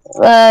rate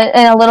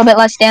and a little bit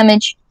less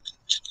damage.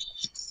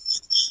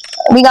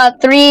 We got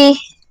 3,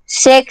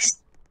 6,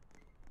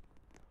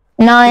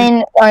 9.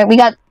 All right, we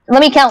got. Let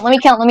me count.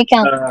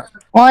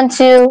 1,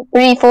 2,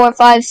 3, 4,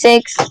 5,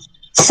 6,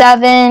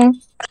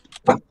 7.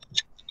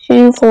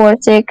 2, 4,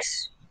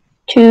 6.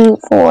 2,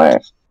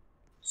 4,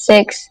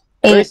 6,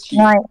 8,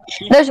 9.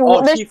 There's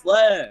Chief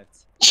left.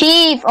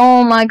 Chief.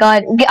 Oh my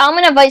god. I'm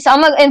gonna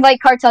invite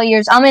cartel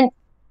years. I'm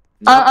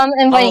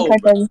inviting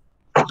cartel.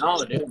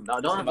 No, dude. No,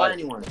 don't invite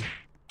anyone.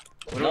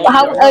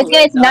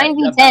 It's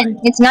 9v10.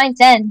 It's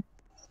 9-10.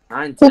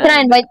 9-10. Who can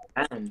I invite?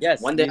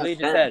 Yes, we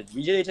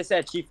literally just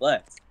said Chief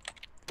left.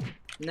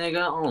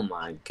 Nigga, oh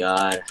my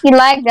god. He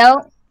lagged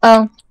out.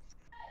 Oh.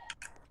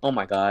 Oh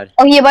my god.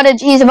 Oh,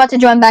 he's about to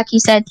join back, he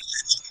said.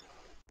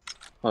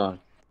 Hold on.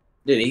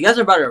 Dude, you guys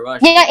are about to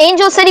rush. Yeah,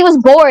 Angel said he was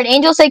bored.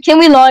 Angel said, can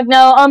we log?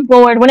 No, I'm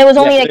bored. When it was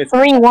only like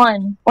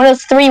 3-1. When it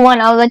was 3-1,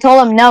 I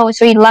told him no,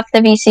 so he left the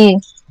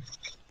VC.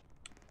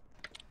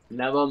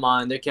 Never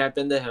mind, they're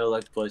camping the hill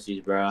like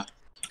pussies, bro.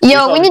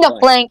 Yo, we need a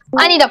flank.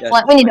 I need a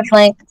flank. We need a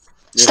flank.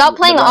 Stop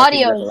playing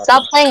audios.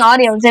 Stop playing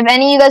audios. If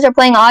any of you guys are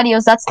playing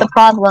audios, that's the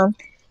problem.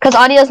 Because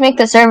audios make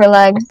the server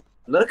lag.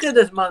 Look at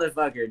this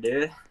motherfucker,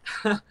 dude.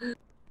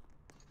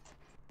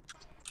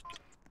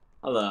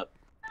 Hold up.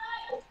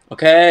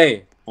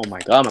 Okay. Oh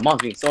my god, my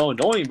mom's being so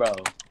annoying, bro.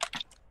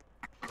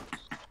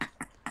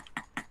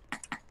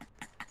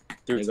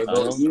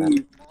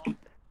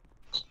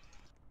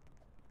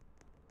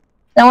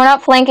 No, we're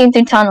not flanking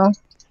through tunnel.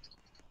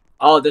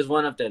 Oh, there's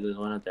one up there.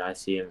 I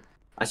see him.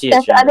 I see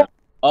his shadow.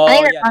 Oh,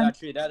 yeah, they're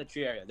at the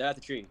tree area. They're at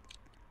the tree.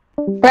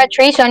 We're at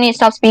tree, so I need to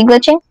stop speed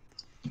glitching.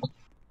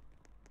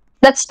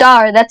 That's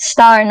Star,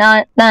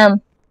 not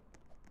them.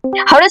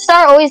 How does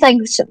Star always, like,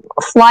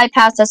 fly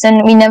past us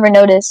and we never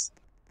notice?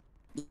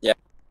 Yeah.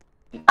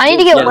 I need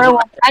to get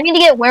werewolf. I need to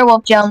get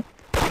werewolf jump.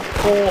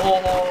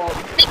 Oh.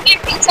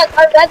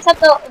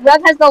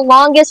 Rev has the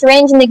longest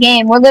range in the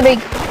game. We're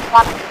literally...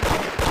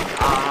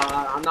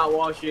 I'm not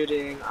wall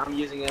shooting. I'm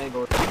using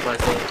angle.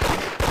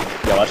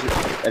 Yeah, watch it.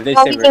 If they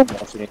say we're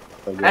wall shooting.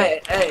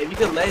 Hey, if you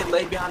can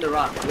lay behind the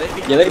rock. Lay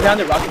behind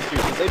the rock and shoot.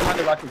 Just lay behind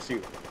the rock and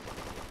shoot.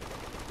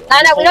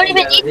 No, we don't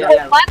even need to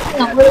collapse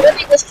them. We're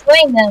literally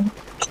destroying them.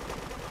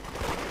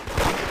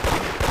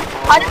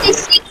 How did they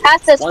sneak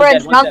past us for a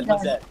jump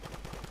though?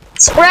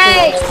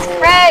 Spray!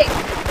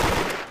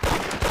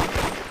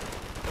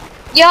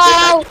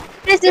 Yo!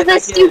 This is the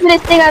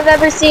stupidest thing I've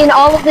ever seen.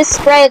 All of this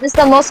spray. This is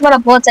the most amount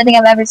of bullets I think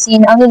I've ever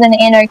seen, other than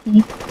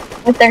Anarchy.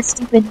 With their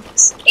stupid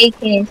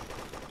AKs.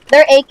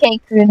 They're AK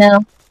crew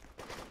now.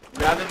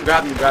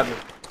 Grab him.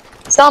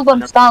 Stomp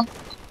him, stomp.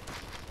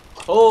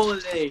 Holy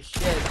shit.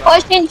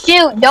 Push and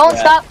shoot. Don't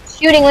stop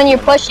shooting when you're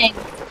pushing.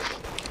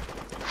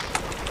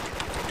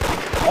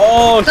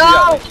 Oh,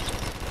 go!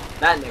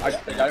 That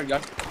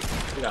nigga.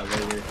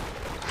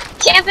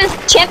 Champ is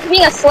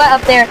being a sweat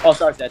up there. Oh,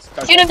 sorry,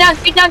 Seth. Shoot him down,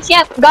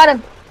 Champ. Got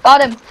him.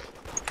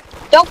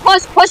 Don't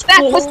push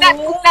back.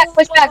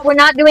 We're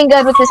not doing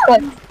good with this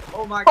push.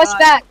 Oh my god. Push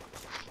back.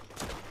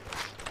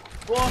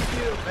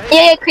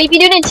 Yeah, Creepy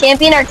Dude and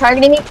Champion are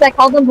targeting me because I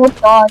called them both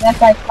dog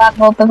after I slapped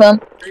both of them.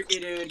 Creepy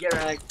Dude, get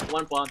wrecked.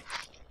 1 pump.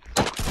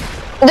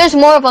 There's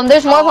more of them.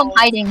 There's more of them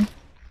hiding.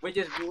 We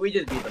just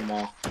beat them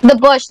all. The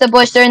bush.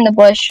 They're in the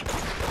bush.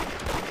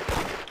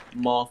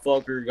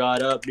 Motherfucker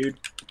got up, dude.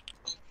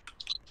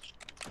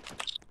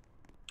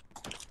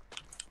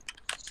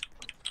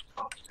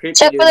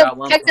 Check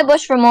the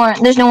bush for more.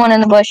 There's no one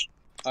in the bush.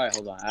 Alright,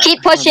 hold on.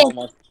 Keep pushing.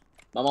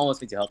 My mom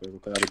wants me to help her real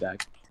quick. I'll be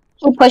back.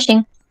 Keep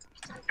pushing.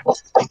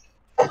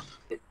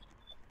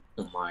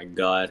 Oh my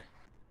god.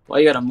 Why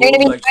you gotta move Are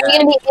you like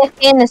that? gonna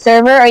be in the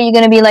server, or are you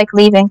gonna be like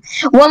leaving?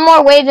 One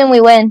more wave and we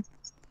win.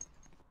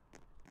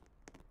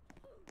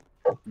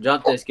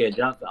 Jump this kid,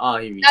 jump. Oh,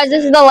 he Guys,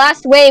 this is the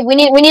last wave. We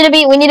need to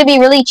be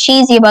really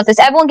cheesy about this.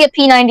 Everyone get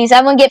P90s.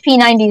 Everyone get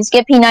P90s.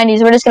 Get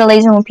P90s. We're just gonna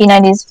laser them with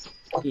P90s.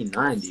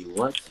 P90,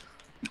 what?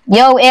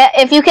 Yo,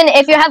 if you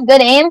have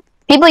good aim,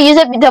 people use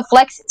it to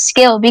flex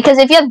skill, because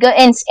if you have good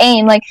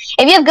aim, like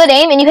if you have good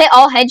aim and you hit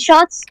all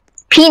headshots,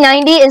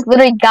 P90 is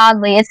literally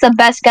godly. It's the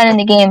best gun in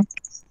the game.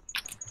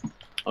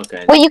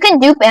 Okay. Wait, you can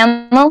dupe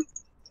ammo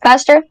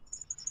faster?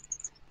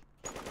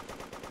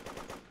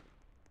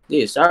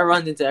 Dude, start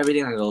running into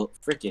everything like a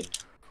freaking.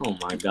 Oh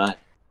my god.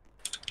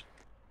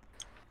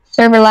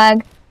 Server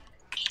lag.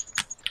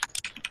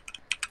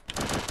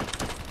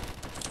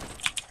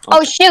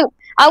 Oh shoot!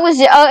 I was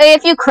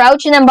if you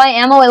crouch and then buy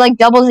ammo, it like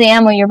doubles the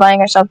ammo you're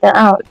buying or something.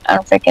 I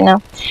don't freaking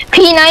know.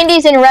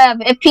 P90s and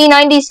rev. If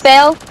P90s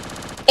fail,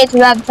 it's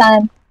rev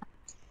time.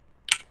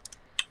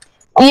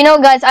 You know,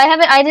 guys,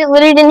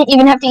 literally didn't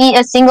even have to eat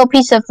a single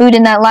piece of food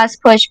in that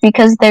last push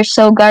because they're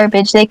so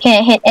garbage. They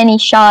can't hit any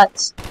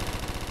shots.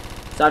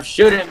 Stop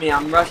shooting me!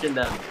 I'm rushing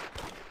them.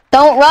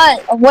 Don't run.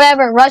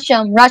 Whatever. Rush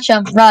them. Rush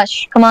them.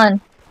 Rush. Come on.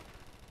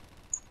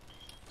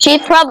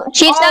 Chief's not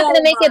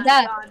gonna make it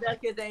back. God, that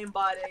kid's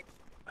aimbotting.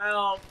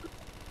 Help.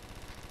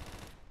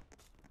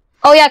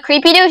 Oh yeah,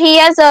 Creepy Dude. He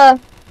has a.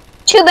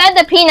 Too bad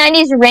the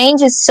P90's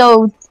range is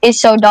so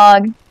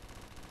dog.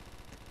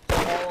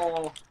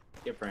 Oh,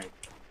 get pranked.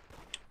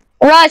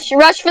 Rush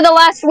for the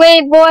last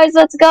wave, boys.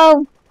 Let's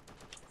go.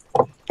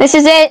 This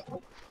is it.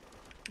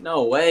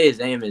 No way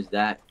his aim is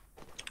that.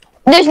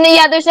 There's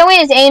no way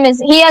his aim is.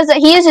 He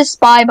is a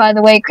spy, by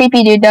the way.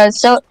 Creepy Dude does.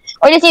 So,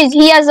 or just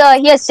he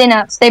has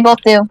synapse. They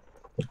both do.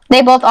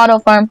 They both auto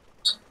farm.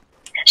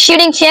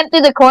 Shooting Champ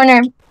through the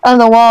corner of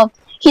the wall.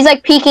 He's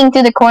like peeking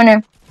through the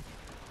corner.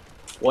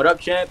 What up,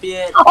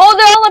 champion? Oh,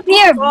 they're all up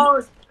here.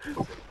 Oh,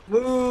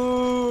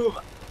 move.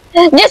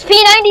 Just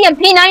P90 him.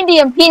 P90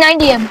 him.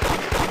 P90 him.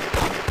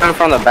 Coming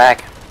from the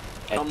back.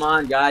 Come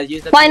on, guys.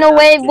 Use the Final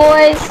wave,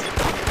 boys.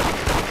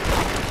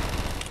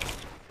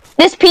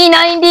 This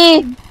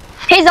P90.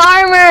 His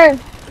armor.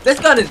 This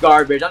gun is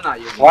garbage. I'm not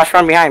using it. Watch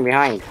from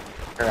behind.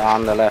 Or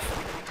on the left.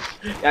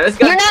 Yeah, this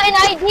gun. You're not in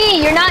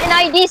ID. You're not in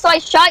ID, so I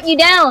shot you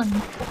down.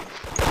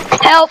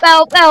 Help!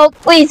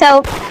 Please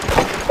help.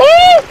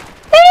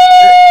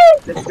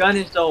 This gun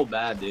is so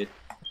bad, dude.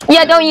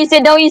 Yeah, don't use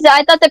it.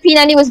 I thought the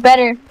P90 was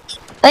better.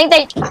 I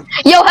think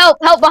Yo, help!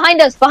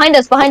 Behind us! Are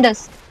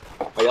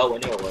y'all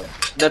winning or what?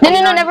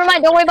 No, never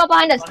mind. Don't worry about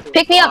behind us.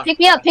 Pick me up.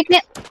 Yo,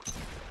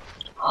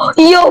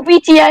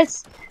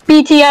 BTS.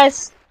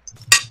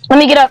 Let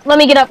me get up,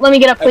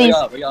 please.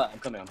 Where y'all at? I'm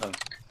coming.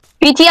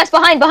 BTS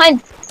behind.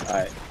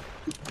 Alright.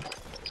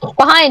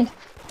 Behind.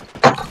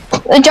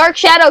 The Dark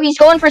Shadow, he's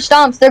going for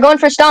stomps. They're going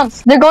for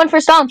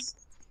stomps.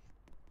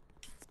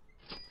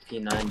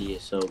 P90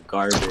 is so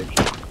garbage.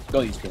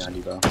 Go use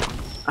P90, bro.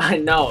 I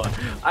know.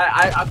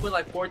 I put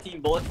like 14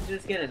 bullets in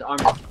this kid and his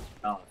armor.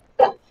 Oh.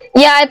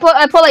 Yeah, I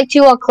put like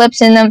 2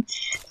 clips in them.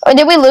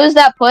 Did we lose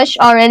that push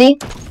already?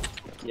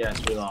 Yes,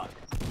 we lost.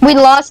 We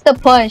lost the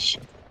push.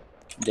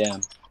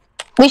 Damn.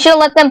 We should have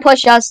let them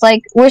push us.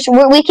 Like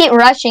we keep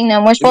rushing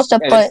them. We're supposed to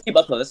put.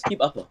 Let's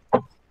keep uphill.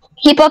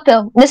 Keep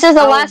uphill. This is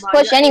the last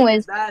push, God,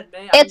 anyways. bad,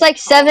 It's like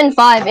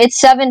 7-5. It's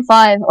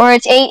 7-5, or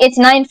it's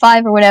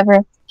 9-5 or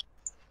whatever.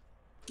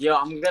 Yo,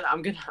 I'm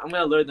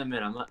gonna lure them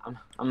in. I'm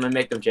gonna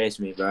make them chase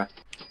me, bro.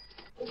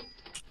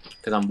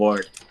 Cause I'm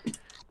bored.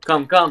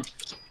 Come.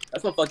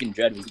 That's what fucking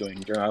Dread was doing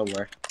during our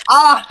war.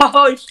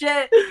 Oh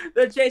shit!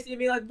 They're chasing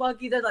me like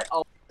monkeys. They're like,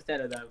 oh,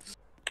 10 of them.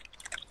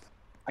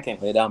 I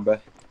can't lay down, bro.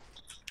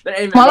 Why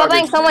am I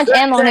buying so much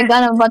ammo on a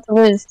gun I'm about to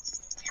lose?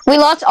 We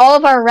lost all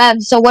of our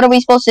revs, so what are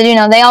we supposed to do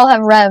now? They all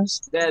have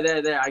revs.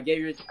 There. I gave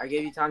you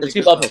time. Let's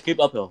keep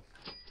uphill.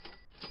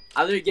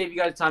 I literally gave you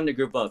guys time to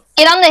group up.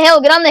 Get on the hill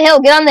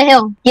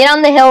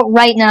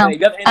right now. Hey,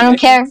 I don't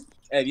care.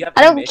 Hey,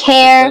 I don't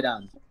care.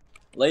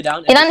 Lay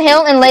down. Get on the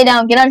hill and lay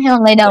down. Yeah,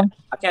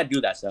 I can't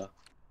do that, so.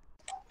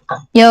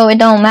 Yo, it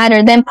don't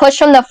matter. Then push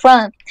from the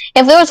front.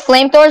 If there was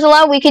flamethrowers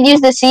allowed, we could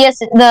use the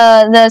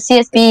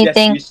CSB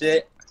thing.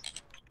 Shit.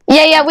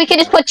 Yeah, we could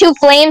just put 2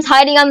 flames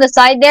hiding on the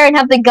side there and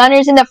have the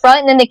gunners in the front,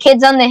 and then the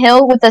kids on the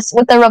hill with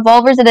the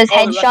revolvers that just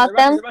headshot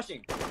them. They're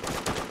rushing.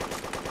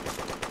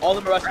 All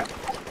of them are rushing.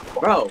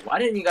 Bro, why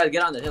didn't you guys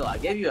get on the hill? I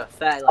gave you a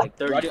fat like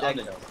 30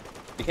 seconds.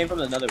 They came from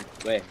another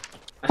way.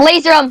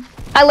 Laser them.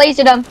 I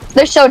lasered them.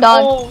 They're so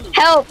dog. Oh.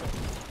 Help.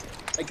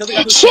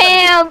 Hey,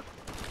 Champ.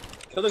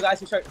 Kill the guys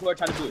who are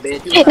trying to boost.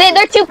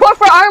 They're too poor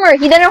for armor.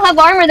 He doesn't have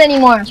armor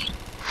anymore.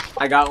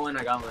 I got one.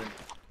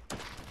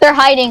 They're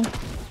hiding.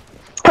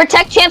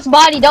 Protect Champ's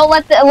body. Don't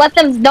let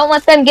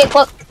them get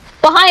close.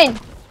 Behind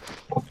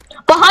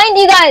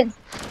you guys.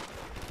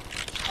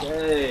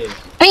 Hey.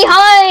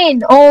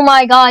 Behind. Oh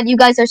my god, you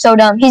guys are so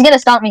dumb. He's gonna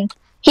stop me.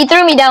 He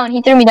threw me down.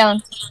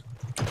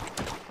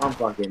 I'm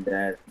fucking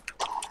dead.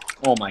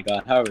 Oh my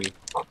god, how are we?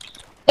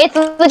 It's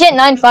legit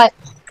 9-5.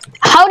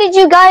 How did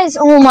you guys?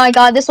 Oh my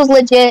god, this was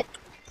legit.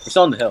 We're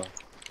still on the hill.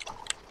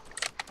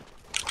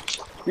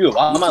 Dude,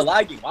 why am I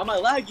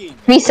lagging?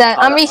 Reset.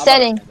 I'm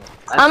resetting.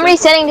 I'm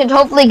resetting to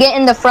hopefully get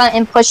in the front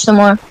and push some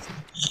more.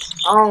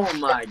 Oh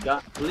my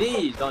god,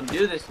 please don't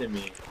do this to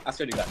me. I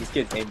swear to god, these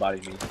kids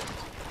aimbotted me.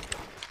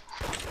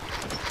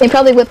 They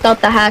probably whipped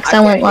out the hacks, I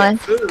won't lie.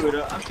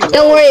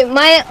 Don't worry,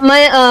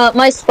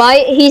 my spy,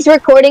 he's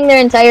recording their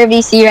entire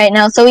VC right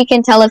now, so we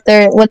can tell if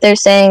what they're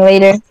saying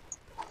later.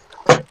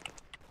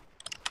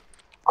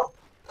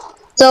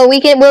 So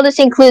we'll just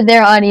include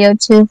their audio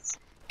too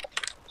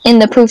in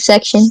the proof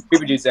section.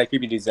 Creepy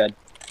dude Zed.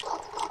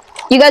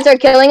 You guys are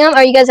killing them?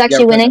 Are you guys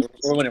actually winning?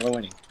 We're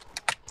winning.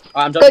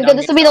 I'm good,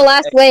 this will be the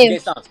last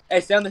wave. Hey,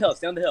 stay on the hill.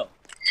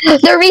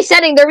 They're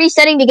resetting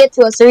to get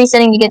to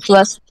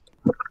us.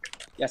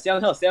 Yeah, stay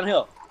on the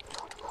hill.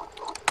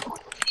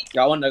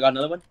 Got one, I got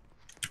another one.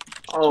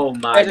 Oh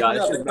my god,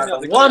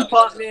 one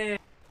pop me.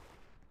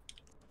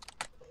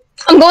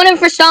 I'm going in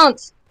for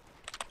stomps.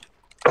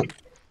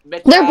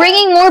 They're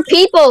bringing more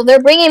people. They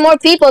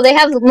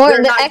have more.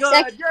 You're not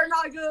good.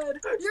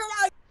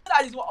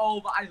 I just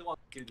want to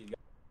kill these guys.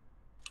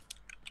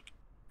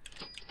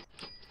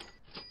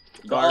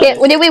 Okay,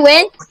 did we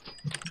win?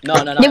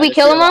 No. Did we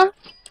kill them all?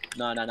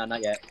 No,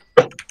 not yet.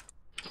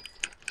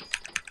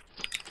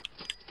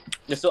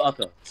 They're still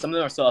uphill. Some of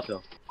them are still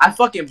uphill.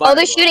 Oh,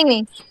 they're shooting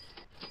me.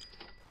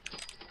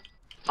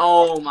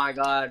 Oh my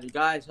god, you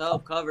guys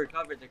help, cover,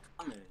 they're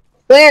coming.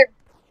 Where?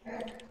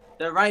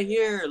 They're right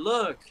here,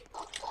 look.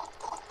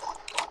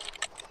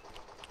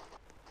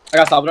 I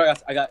got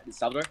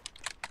Salvador.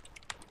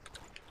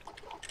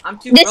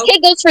 This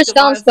kid goes for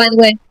stomps, by the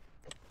way.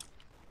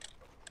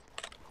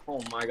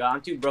 Oh my god,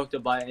 I'm too broke to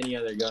buy any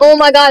other gun. Oh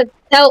my god,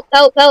 help.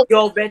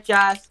 Yo, bitch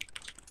ass.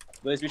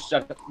 Liz, we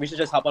should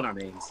just hop on our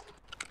mains.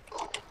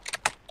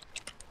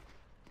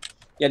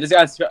 Yeah, this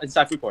guy's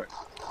inside Freeport.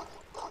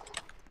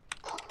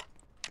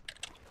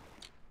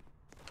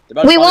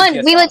 We won.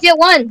 We legit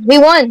won. We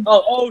won.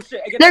 Oh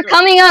shit. They're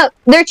coming up.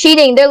 They're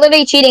cheating. They're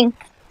literally cheating.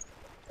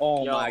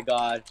 Oh my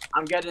god.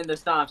 I'm getting the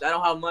stomps. I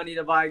don't have money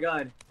to buy a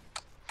gun.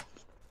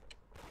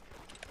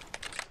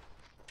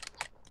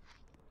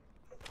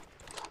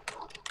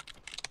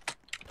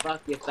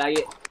 Fuck you,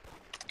 faggot.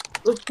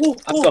 I'm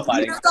still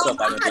fighting.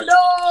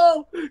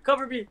 No!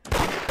 Cover me.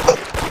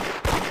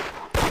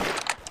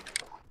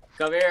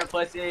 Come here,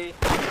 pussy.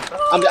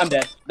 I'm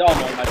dead. They're all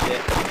mowing my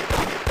shit.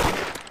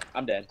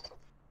 I'm dead.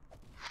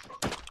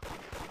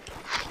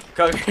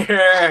 Come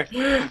here.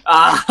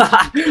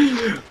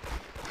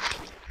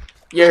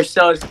 You're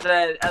so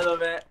sad,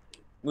 Element.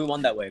 We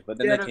won that way, but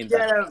then they came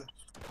back.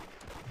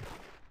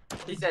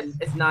 He said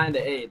it's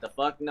 9-8. The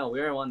fuck? No, we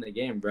already won the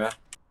game, bruh.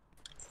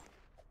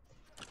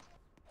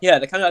 Yeah,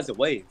 that kind of has a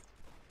wave.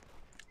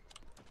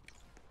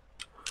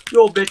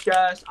 Yo, bitch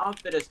ass. I'm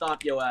finna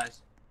stop your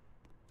ass.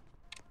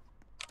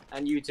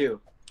 And you too.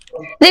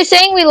 They're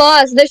saying we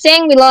lost.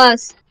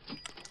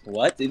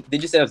 What? They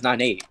just said it was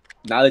 9-8.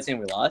 Now they're saying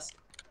we lost?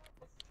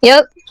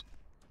 Yep.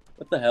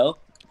 What the hell?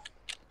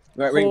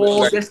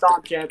 This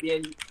stop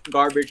champion.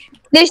 Garbage.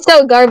 They're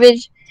so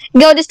garbage.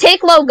 Go, just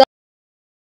take low.